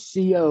going to help the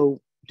CEO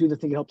do the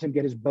thing that helps him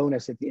get his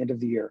bonus at the end of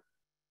the year,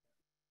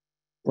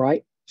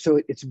 right?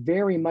 So it's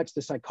very much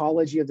the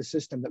psychology of the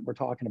system that we're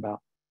talking about.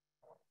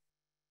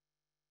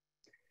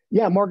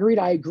 Yeah,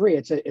 Margarita, I agree.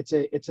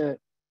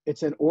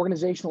 It's an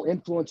organizational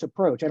influence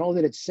approach. I don't know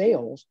that it's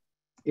sales.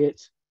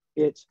 It's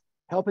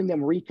helping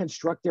them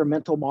reconstruct their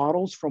mental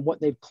models from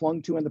what they've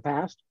clung to in the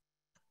past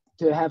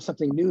to have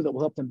something new that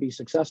will help them be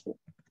successful,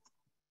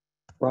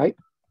 right?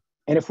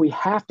 And if we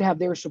have to have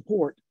their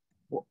support,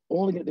 we're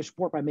only going to get their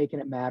support by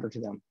making it matter to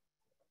them.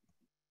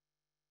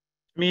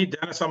 Me,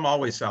 Dennis, I'm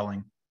always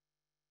selling.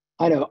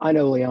 I know,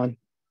 Leon.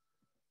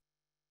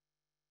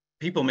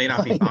 People may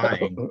not be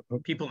buying.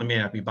 People may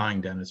not be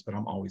buying, Dennis, but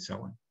I'm always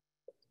selling.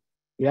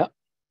 Yeah.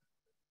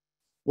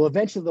 Well,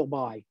 eventually they'll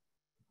buy.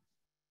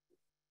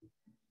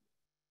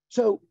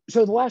 So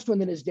the last one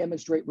then is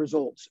demonstrate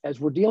results. As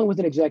we're dealing with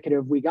an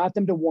executive, we got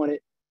them to want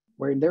it.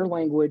 We're in their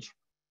language.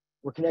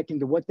 We're connecting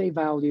to what they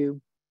value.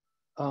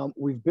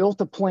 We've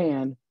built a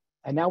plan.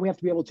 And now we have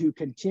to be able to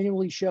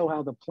continually show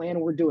how the plan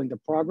we're doing, the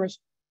progress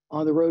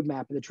on the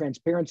roadmap, and the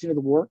transparency of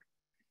the work,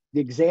 the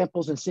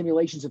examples and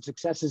simulations of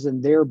successes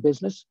in their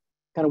business,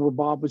 kind of where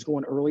Bob was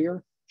going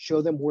earlier,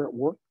 show them where it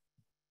worked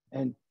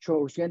and show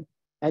what we're seeing.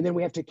 And then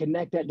we have to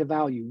connect that to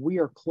value. We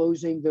are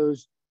closing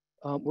those,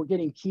 we're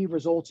getting key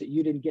results that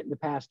you didn't get in the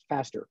past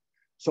faster.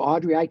 So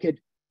Audrey, I could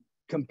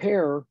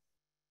compare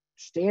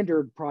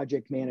standard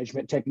project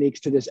management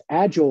techniques to this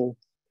Agile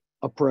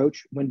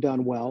approach when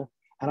done well.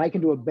 And I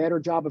can do a better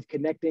job of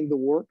connecting the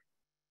work,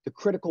 the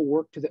critical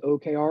work, to the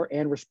OKR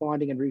and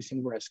responding and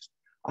reducing risks.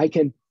 I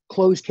can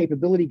close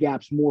capability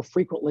gaps more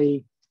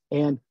frequently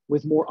and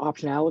with more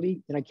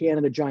optionality than I can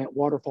in a giant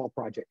waterfall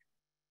project.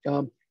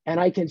 And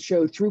I can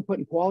show throughput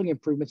and quality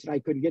improvements that I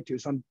couldn't get to.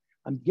 So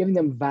I'm giving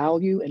them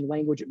value and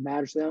language that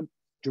matters to them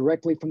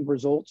directly from the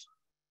results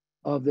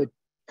of the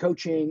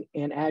coaching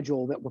and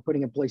Agile that we're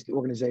putting in place in the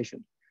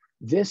organization.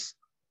 This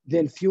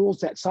then fuels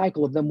that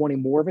cycle of them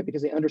wanting more of it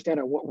because they understand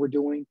that what we're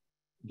doing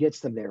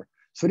gets them there.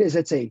 So it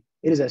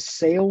is a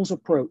sales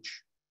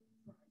approach.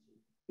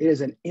 It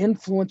is an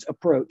influence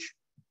approach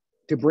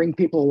to bring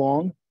people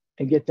along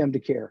and get them to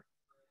care.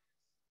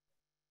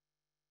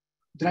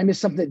 Did I miss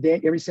something that Dan,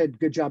 everybody said,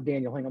 good job,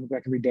 Daniel. Hang on, I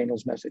can read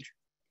Daniel's message.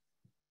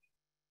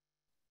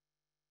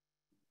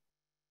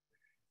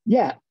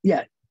 Yeah.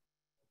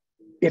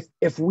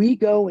 If we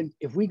go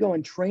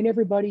and train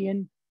everybody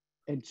in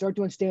and start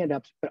doing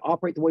stand-ups, but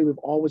operate the way we've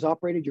always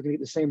operated, you're gonna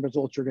get the same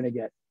results you're gonna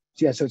get.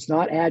 So yeah, so it's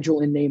not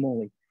Agile in name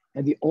only.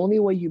 And the only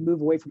way you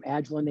move away from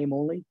Agile in name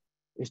only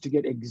is to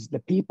get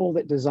the people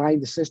that design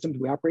the systems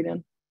we operate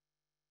in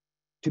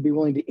to be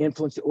willing to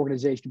influence the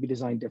organization to be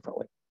designed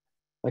differently.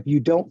 Like, you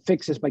don't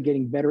fix this by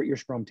getting better at your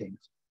Scrum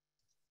teams.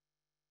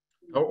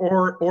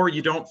 Or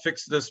you don't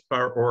fix this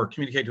or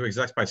communicate to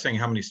execs by saying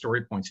how many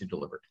story points you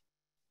delivered.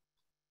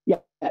 Yeah,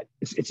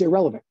 it's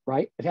irrelevant,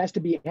 right? It has to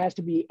be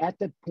at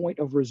the point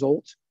of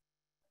results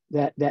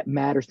that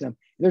matters to them.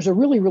 There's a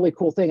really, really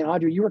cool thing, and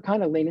Audrey, you were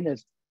kind of leaning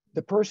this,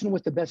 the person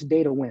with the best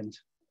data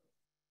wins,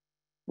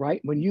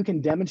 right? When you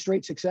can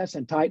demonstrate success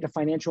and tie it to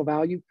financial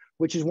value,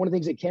 which is one of the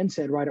things that Ken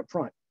said right up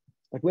front.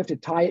 Like, we have to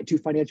tie it to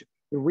financial.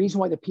 The reason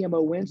why the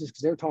PMO wins is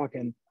because they're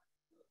talking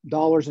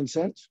dollars and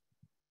cents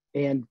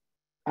and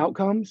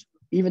outcomes,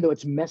 even though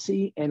it's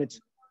messy and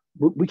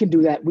we can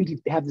do that. We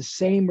can have the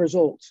same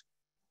results,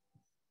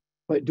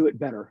 but do it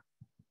better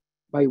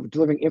by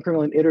delivering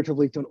incrementally and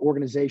iteratively to an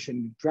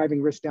organization,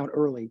 driving risk down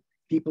early,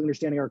 people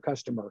understanding our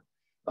customer,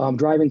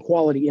 driving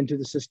quality into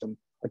the system.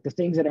 Like, the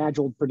things that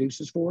Agile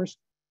produces for us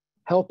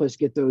help us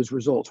get those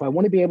results. So I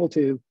want to be able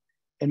to,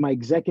 in my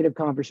executive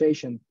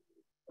conversation,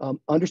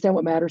 understand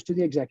what matters to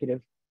the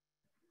executive.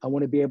 I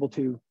want to be able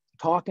to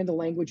talk in the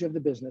language of the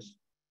business.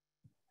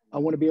 I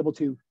want to be able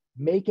to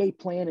make a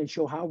plan and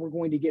show how we're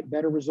going to get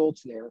better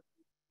results there.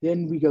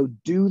 Then we go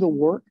do the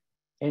work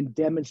and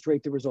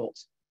demonstrate the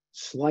results,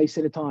 slice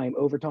at a time,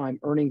 over time,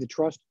 earning the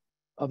trust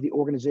of the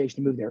organization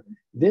to move there.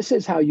 This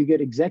is how you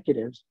get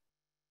executives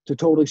to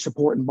totally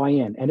support and buy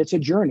in. And it's a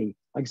journey.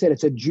 Like I said,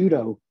 it's a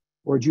judo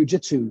or a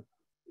jujitsu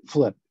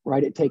flip,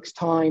 right? It takes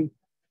time,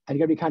 and you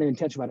got to be kind of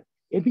intentional about it.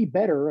 It'd be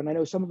better, and I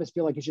know some of us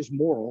feel like it's just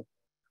moral.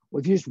 Well,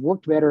 if you just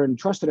worked better and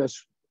trusted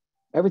us,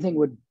 everything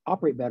would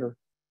operate better.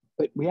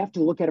 But we have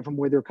to look at it from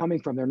where they're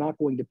coming from. They're not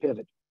going to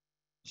pivot.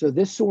 So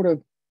this sort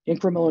of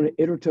incremental and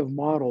iterative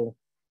model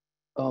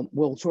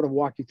will sort of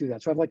walk you through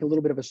that. So I have like a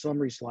little bit of a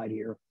summary slide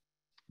here.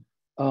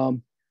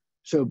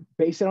 So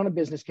base it on a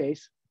business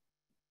case,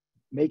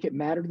 make it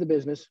matter to the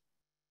business,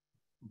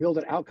 build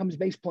an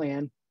outcomes-based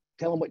plan,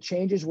 tell them what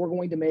changes we're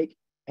going to make,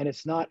 and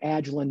it's not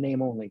Agile in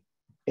name only.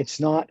 It's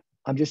not,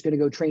 I'm just going to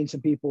go train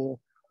some people,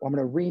 or I'm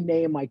going to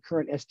rename my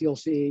current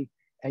SDLC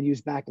and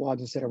use backlogs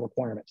instead of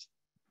requirements.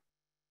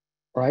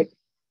 All right.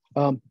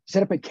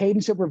 Set up a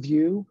cadence of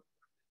review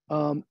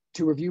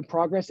to review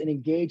progress and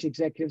engage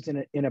executives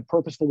in a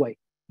purposeful way.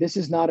 This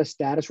is not a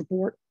status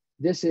report.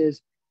 These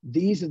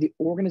are the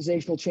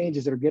organizational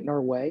changes that are getting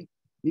our way.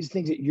 These are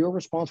things that you're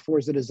responsible for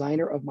as the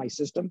designer of my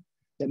system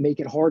that make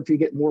it hard for you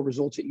to get more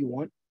results that you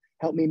want.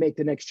 Help me make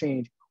the next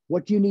change.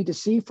 What do you need to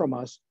see from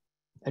us?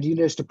 And do you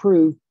need us to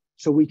prove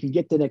so we can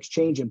get the next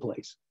change in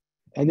place?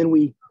 And then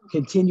we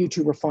continue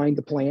to refine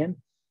the plan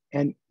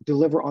and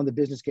deliver on the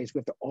business case. We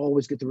have to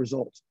always get the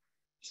results.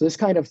 So this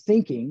kind of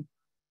thinking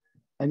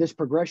and this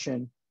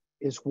progression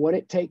is what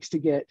it takes to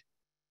get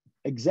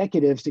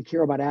executives to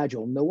care about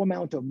Agile. No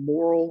amount of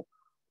moral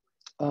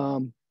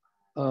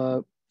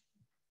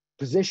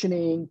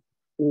positioning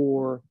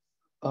or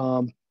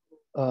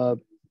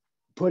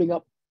putting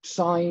up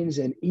signs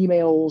and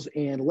emails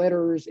and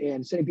letters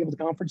and sending people to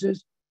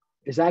conferences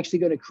is actually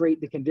going to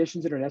create the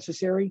conditions that are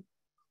necessary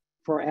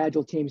for our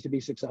Agile teams to be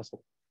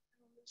successful.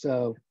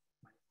 So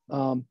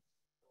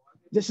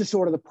this is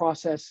sort of the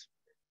process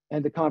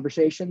and the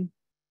conversation.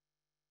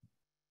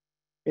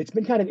 It's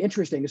been kind of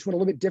interesting. This went a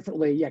little bit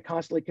differently. Yeah,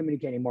 constantly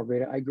communicating,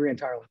 Margarita. I agree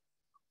entirely.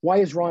 Why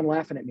is Ron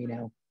laughing at me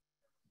now?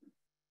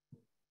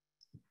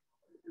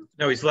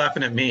 No, he's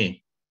laughing at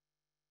me.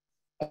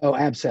 Oh,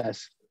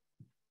 abscess.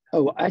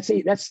 Oh, I'd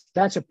say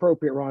that's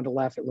appropriate, Ron, to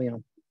laugh at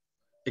Leon.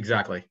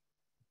 Exactly.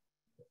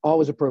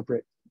 always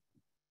appropriate.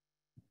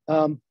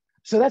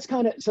 So that's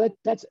kind of,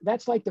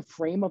 that's like the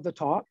frame of the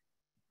talk.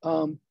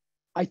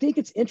 I think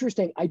it's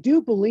interesting. I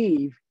do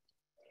believe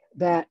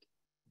that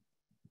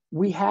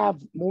we have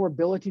more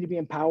ability to be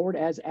empowered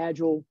as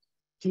Agile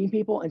team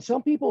people. And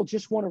some people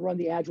just want to run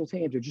the Agile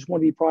teams or just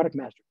want to be product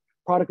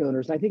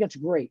owners. And I think that's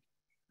great.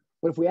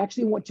 But if we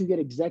actually want to get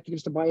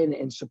executives to buy in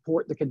and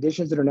support the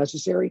conditions that are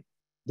necessary,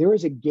 there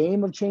is a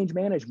game of change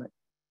management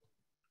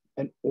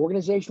and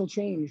organizational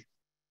change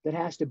that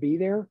has to be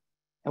there.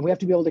 And we have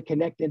to be able to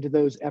connect into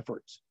those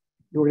efforts.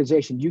 The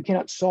organization, you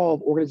cannot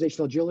solve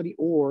organizational agility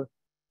or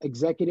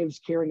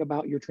executives caring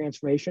about your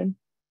transformation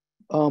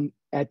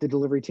at the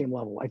delivery team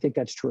level. I think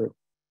that's true.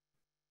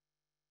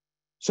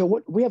 So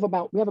what we have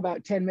about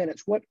 10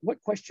 minutes. What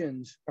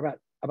questions,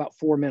 about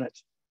 4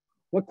 minutes?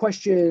 What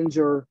questions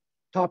or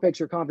topics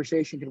or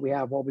conversation can we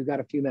have while we've got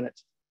a few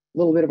minutes? A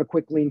little bit of a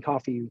quick lean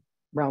coffee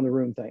around the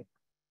room thing.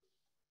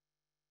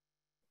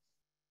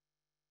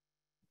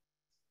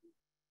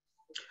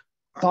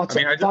 Thoughts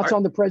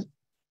on the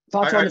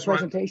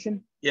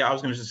presentation? Yeah, I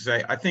was going to just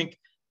say, I think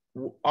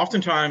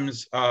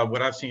oftentimes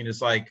what I've seen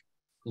is like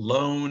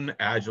lone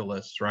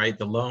agilists, right?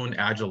 The lone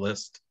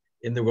agilist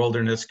in the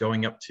wilderness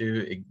going up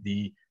to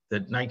the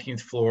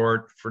 19th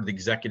floor for the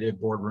executive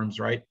boardrooms,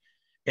 right?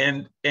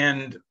 And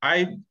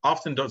I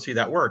often don't see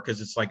that work because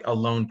it's like a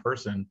lone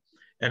person.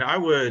 And I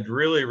would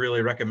really,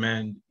 really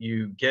recommend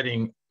you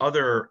getting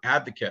other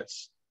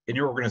advocates in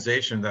your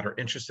organization that are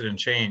interested in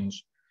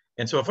change.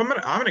 And so if I'm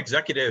an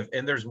executive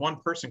and there's one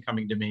person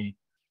coming to me,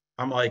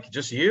 I'm like,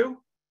 just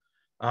you?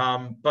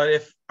 But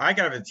if I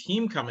got a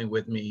team coming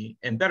with me,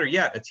 and better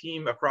yet, a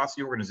team across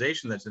the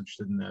organization that's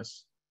interested in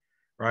this,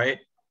 right?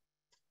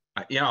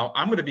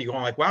 I'm going to be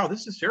going like, wow,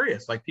 this is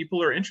serious. Like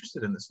people are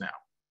interested in this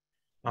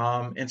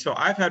now. And so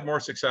I've had more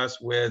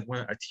success with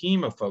when a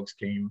team of folks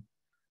came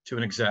to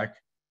an exec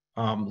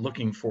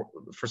looking for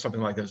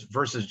something like this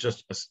versus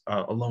just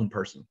a lone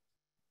person.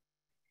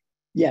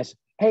 Yes.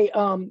 Hey,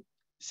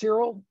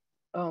 Cyril,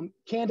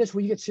 Candace,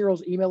 will you get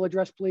Cyril's email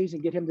address, please,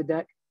 and get him the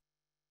deck?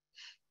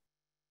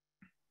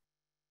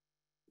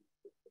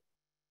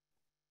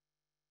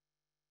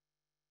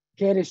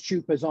 Candace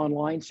Chupa is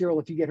online. Cyril,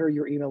 if you get her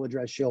your email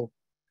address, she'll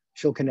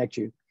connect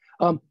you.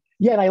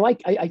 Yeah, and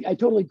I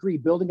totally agree.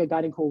 Building a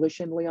guiding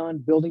coalition, Leon,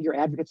 building your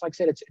advocates. Like I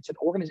said, it's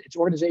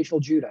organizational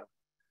judo,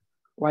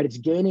 right? It's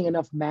gaining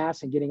enough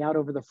mass and getting out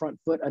over the front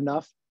foot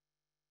enough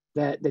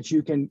that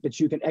you can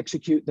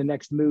execute the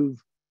next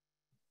move.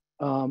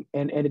 And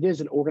it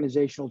is an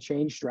organizational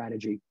change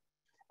strategy.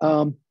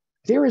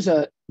 There's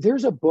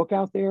a book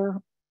out there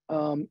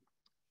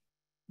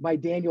by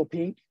Daniel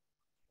Pink,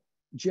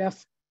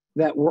 Jeff,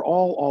 that we're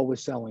all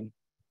always selling,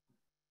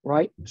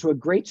 right? So a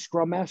great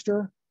Scrum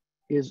Master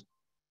is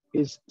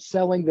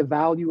selling the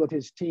value of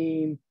his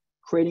team,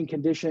 creating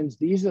conditions.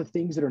 These are the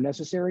things that are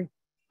necessary.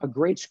 A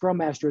great Scrum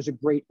Master is a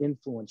great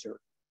influencer,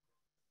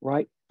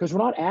 right? Because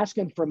we're not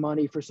asking for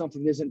money for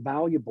something that isn't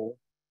valuable.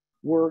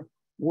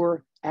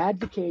 We're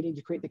advocating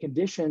to create the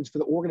conditions for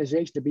the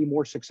organization to be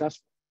more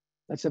successful.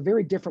 That's a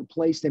very different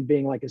place than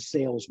being like a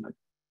salesman.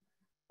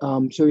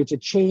 So it's a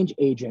change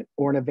agent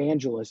or an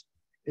evangelist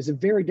is a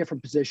very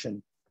different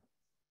position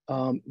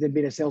than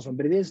being a salesman,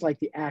 but it is like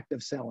the act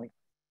of selling.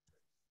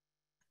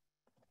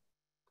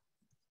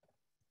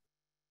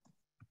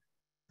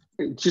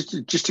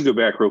 Just to go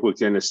back real quick,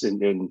 Dennis,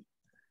 and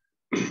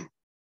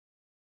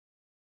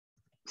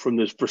from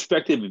this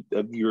perspective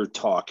of your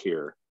talk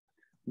here,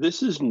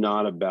 this is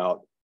not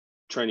about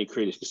trying to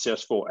create a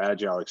successful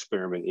agile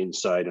experiment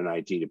inside an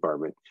IT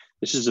department.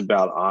 This is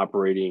about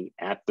operating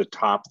at the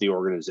top of the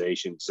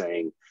organization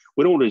saying,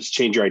 we don't want to just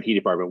change your IT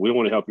department. We don't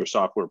want to help your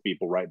software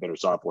people write better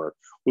software.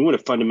 We want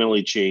to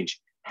fundamentally change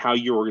how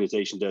your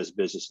organization does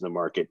business in the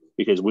market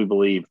because we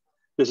believe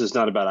this is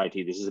not about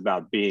IT. This is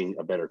about being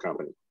a better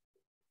company.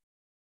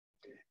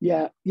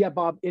 Yeah,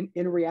 Bob.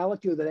 In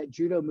reality, that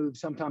judo move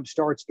sometimes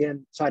starts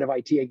inside of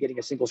IT and getting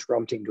a single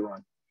Scrum team to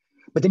run.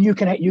 But then you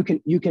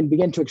can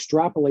begin to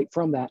extrapolate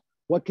from that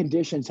what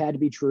conditions had to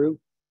be true.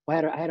 I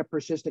had a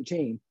persistent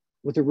team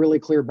with a really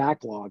clear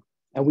backlog,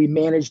 and we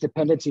managed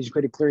dependencies,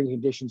 created clearing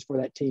conditions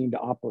for that team to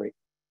operate.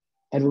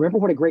 And remember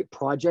what a great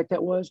project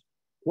that was?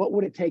 What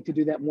would it take to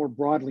do that more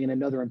broadly in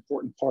another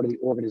important part of the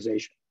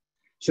organization?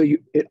 So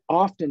it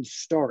often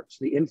starts,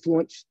 the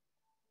influence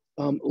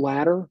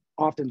ladder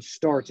often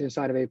starts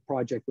inside of a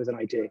project with an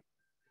IT.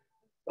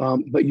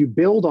 But you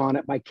build on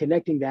it by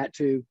connecting that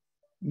to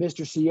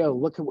Mr. CEO,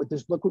 look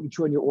what we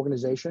do in your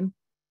organization.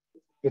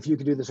 If you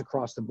could do this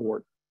across the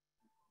board.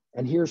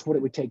 And here's what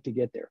it would take to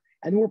get there.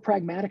 And we're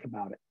pragmatic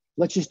about it.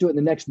 Let's just do it in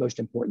the next most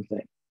important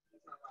thing.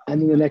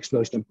 And then the next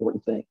most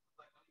important thing.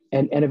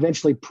 And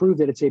eventually prove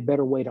that it's a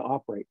better way to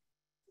operate.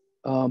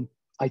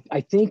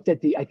 I think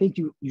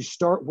you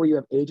start where you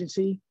have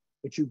agency,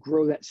 but you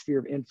grow that sphere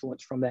of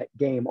influence from that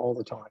game all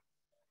the time.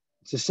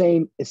 It's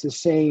the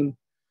same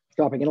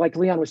dropping. And like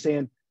Leon was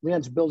saying,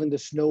 Leon's building the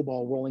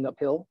snowball rolling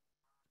uphill.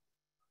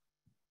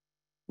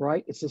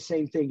 Right? It's the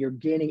same thing. You're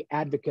gaining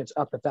advocates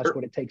up if that's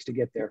what it takes to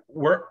get there.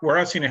 Where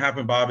I've seen it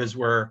happen, Bob, is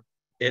where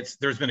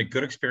there's been a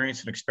good experience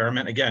and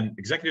experiment. Again,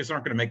 executives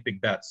aren't going to make big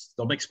bets.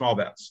 They'll make small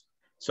bets.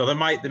 So they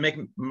might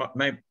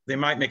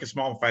make a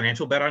small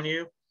financial bet on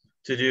you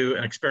to do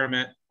an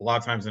experiment, a lot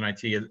of times in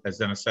IT, as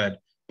Dennis said.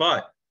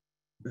 But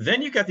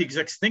then you got the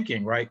execs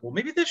thinking, right? Well,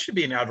 maybe this should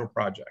be an Agile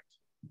project,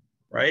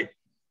 right?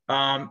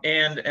 And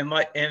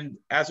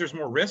as there's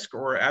more risk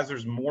or as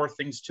there's more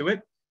things to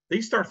it,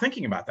 they start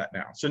thinking about that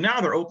now. So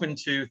now they're open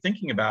to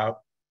thinking about,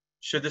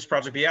 should this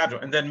project be Agile?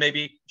 And then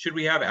maybe, should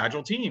we have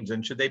Agile teams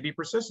and should they be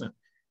persistent?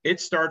 It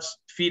starts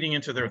feeding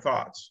into their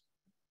thoughts.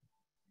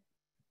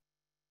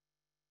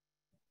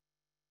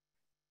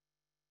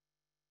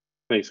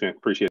 Thanks, man.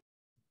 Appreciate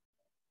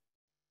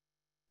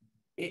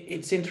it.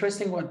 It's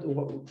interesting what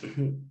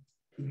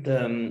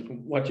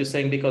you're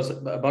saying, because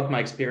about my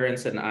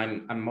experience, and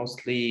I'm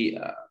mostly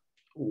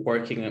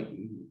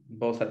working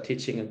both at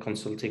teaching and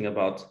consulting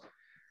about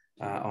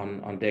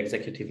on the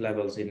executive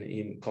levels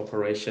in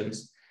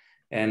corporations,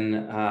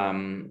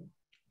 and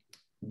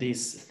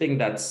this thing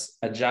that's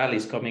Agile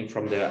is coming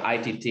from the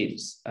IT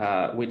teams,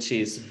 which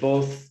is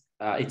both.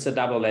 It's a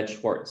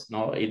double-edged word.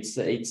 No, it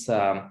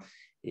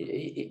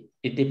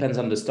depends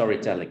on the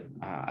storytelling.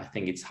 I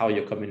think it's how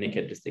you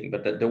communicate the thing.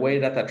 But the way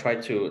that I try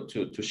to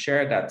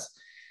share that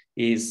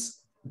is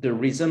the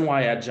reason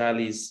why Agile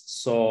is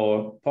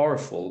so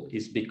powerful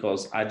is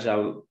because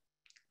Agile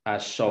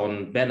has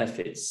shown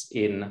benefits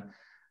in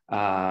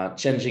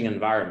changing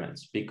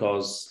environments,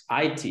 because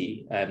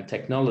IT and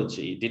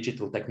technology,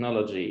 digital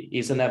technology,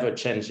 is an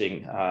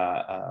ever-changing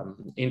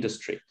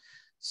industry.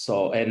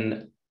 So,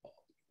 and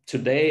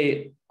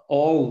today,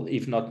 all,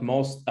 if not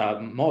most,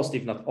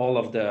 if not all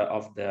of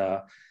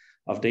the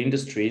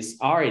industries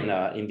are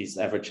in this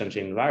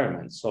ever-changing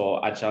environment.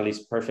 So Agile is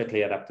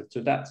perfectly adapted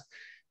to that.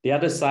 The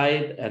other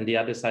side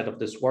of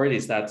this word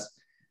is that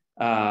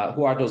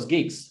who are those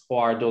geeks? Who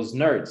are those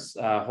nerds?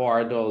 Who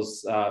are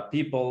those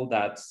people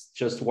that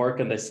just work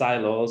in the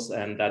silos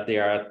and that they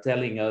are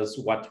telling us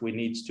what we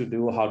need to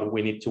do, how do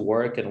we need to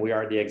work, and we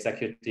are the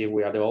executive,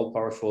 we are the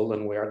all-powerful,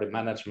 and we are the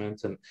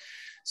management. And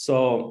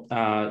so,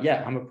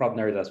 yeah, I'm a proud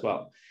nerd as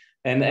well.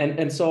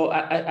 And so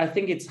I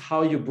think it's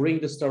how you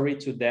bring the story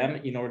to them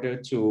in order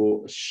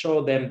to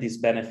show them these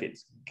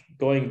benefits,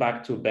 going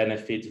back to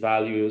benefit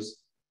values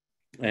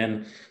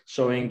and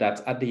showing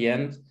that at the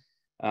end,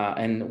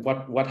 and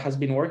what has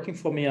been working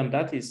for me on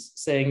that is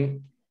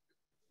saying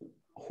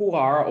who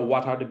are or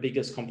what are the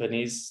biggest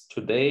companies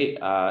today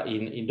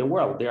in the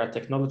world. They are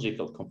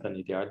technological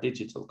companies, they are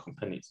digital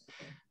companies,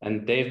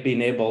 and they've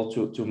been able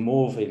to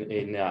move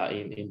in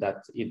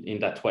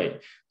that way.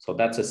 So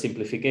that's a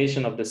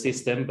simplification of the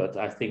system, but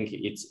I think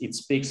it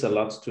speaks a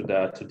lot to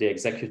the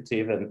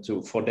executive and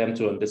for them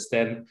to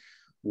understand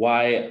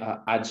why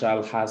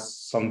Agile has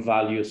some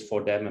values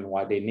for them and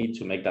why they need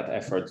to make that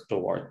effort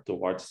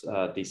towards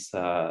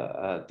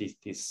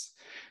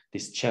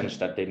this change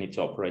that they need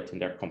to operate in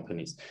their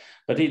companies.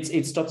 But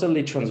it's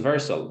totally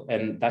transversal,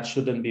 and that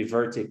shouldn't be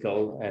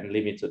vertical and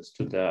limited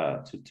to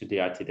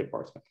the IT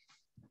department.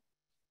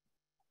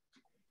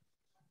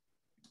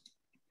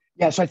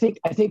 Yeah, so I think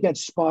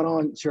that's spot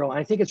on, Cyril.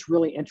 I think it's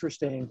really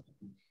interesting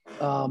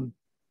when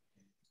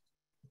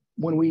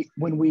we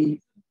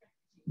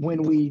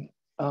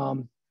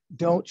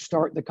don't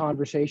start the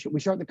conversation. We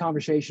start the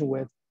conversation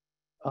with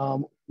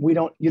you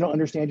don't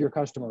understand your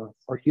customer,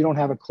 or you don't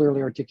have a clearly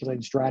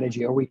articulated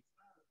strategy, or we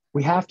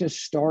have to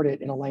start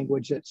it in a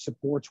language that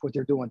supports what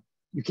they're doing.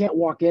 You can't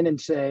walk in and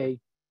say,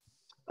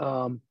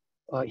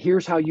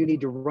 here's how you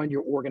need to run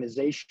your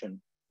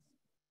organization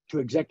to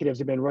executives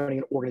who have been running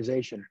an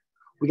organization.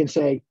 We can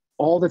say,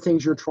 all the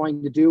things you're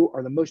trying to do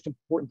are the most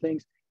important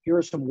things. Here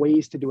are some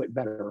ways to do it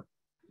better.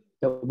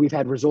 That we've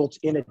had results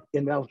in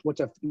what's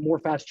a more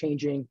fast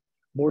changing,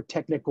 more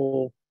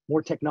technical,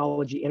 more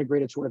technology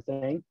integrated sort of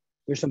thing.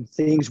 There's some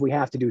things we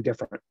have to do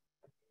different.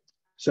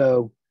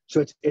 So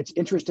it's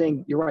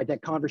interesting. You're right.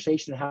 That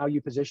conversation and how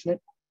you position it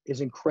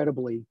is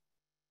incredibly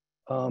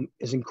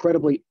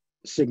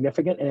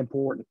significant and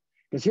important.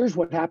 Because here's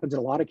what happens in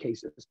a lot of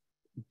cases: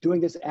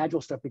 doing this Agile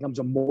stuff becomes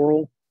a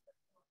moral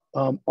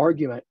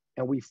argument,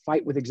 and we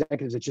fight with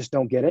executives that just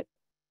don't get it.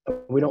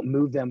 We don't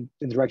move them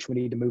in the direction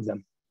we need to move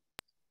them.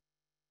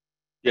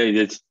 Yeah,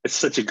 it's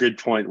such a good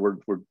point. We're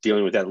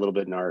dealing with that a little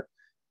bit in our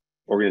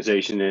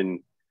organization, and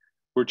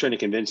we're trying to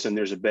convince them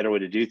there's a better way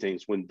to do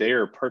things when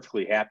they're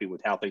perfectly happy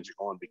with how things are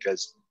going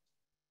because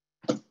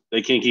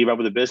they can't keep up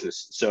with the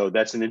business. So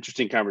that's an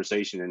interesting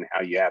conversation and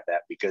how you have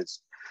that,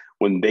 because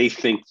when they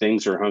think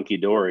things are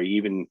hunky-dory,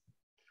 even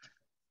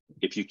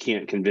if you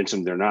can't convince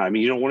them they're not, I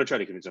mean, you don't want to try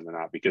to convince them they're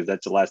not, because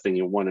that's the last thing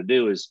you want to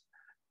do is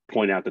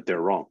point out that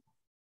they're wrong.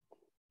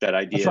 That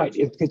idea That's right.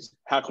 of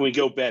how can we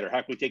go better? How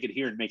can we take it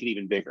here and make it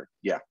even bigger?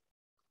 Yeah.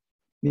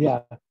 Yeah.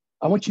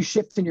 I want you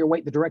shifting your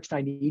weight the direction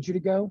I need you to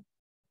go,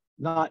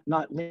 not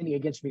leaning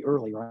against me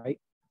early,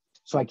 right?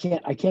 So I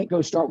can't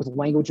go start with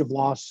language of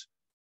loss,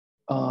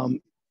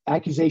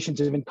 accusations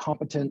of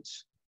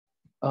incompetence,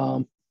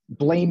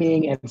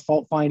 blaming and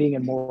fault finding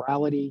and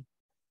morality.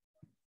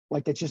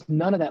 Like, that's just,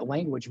 none of that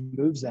language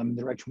moves them in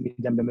the direction we need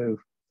them to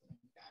move.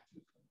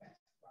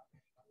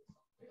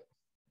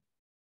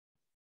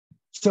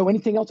 So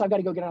anything else? I've got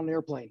to go get on an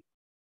airplane.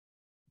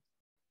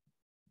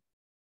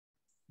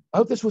 I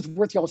hope this was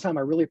worth y'all's time.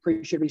 I really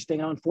appreciate you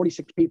staying on.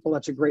 46 people,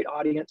 that's a great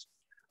audience.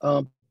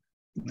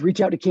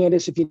 Reach out to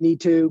Candace if you need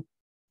to.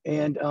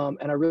 And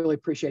I really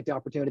appreciate the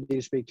opportunity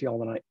to speak to y'all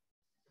tonight.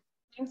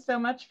 Thanks so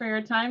much for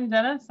your time,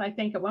 Dennis. I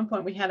think at one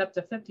point we had up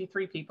to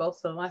 53 people.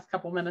 So the last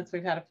couple minutes,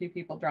 we've had a few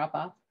people drop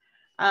off.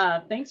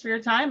 Thanks for your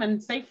time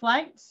and safe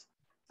flights.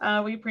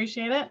 We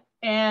appreciate it.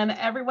 And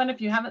everyone, if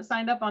you haven't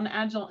signed up on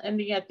Agile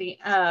Indy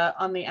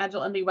on the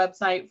Agile Indy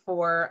website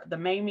for the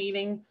May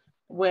meeting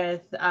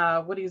with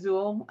Woody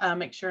Zool,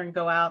 make sure and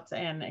go out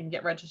and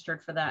get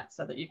registered for that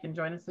so that you can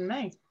join us in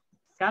May.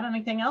 Got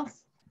anything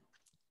else?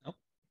 Nope.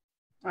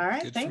 All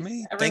right. Good thanks, for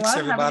me. everyone. Thanks,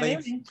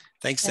 everybody.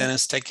 Thanks,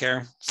 Dennis. Take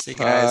care. See you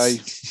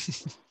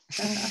guys.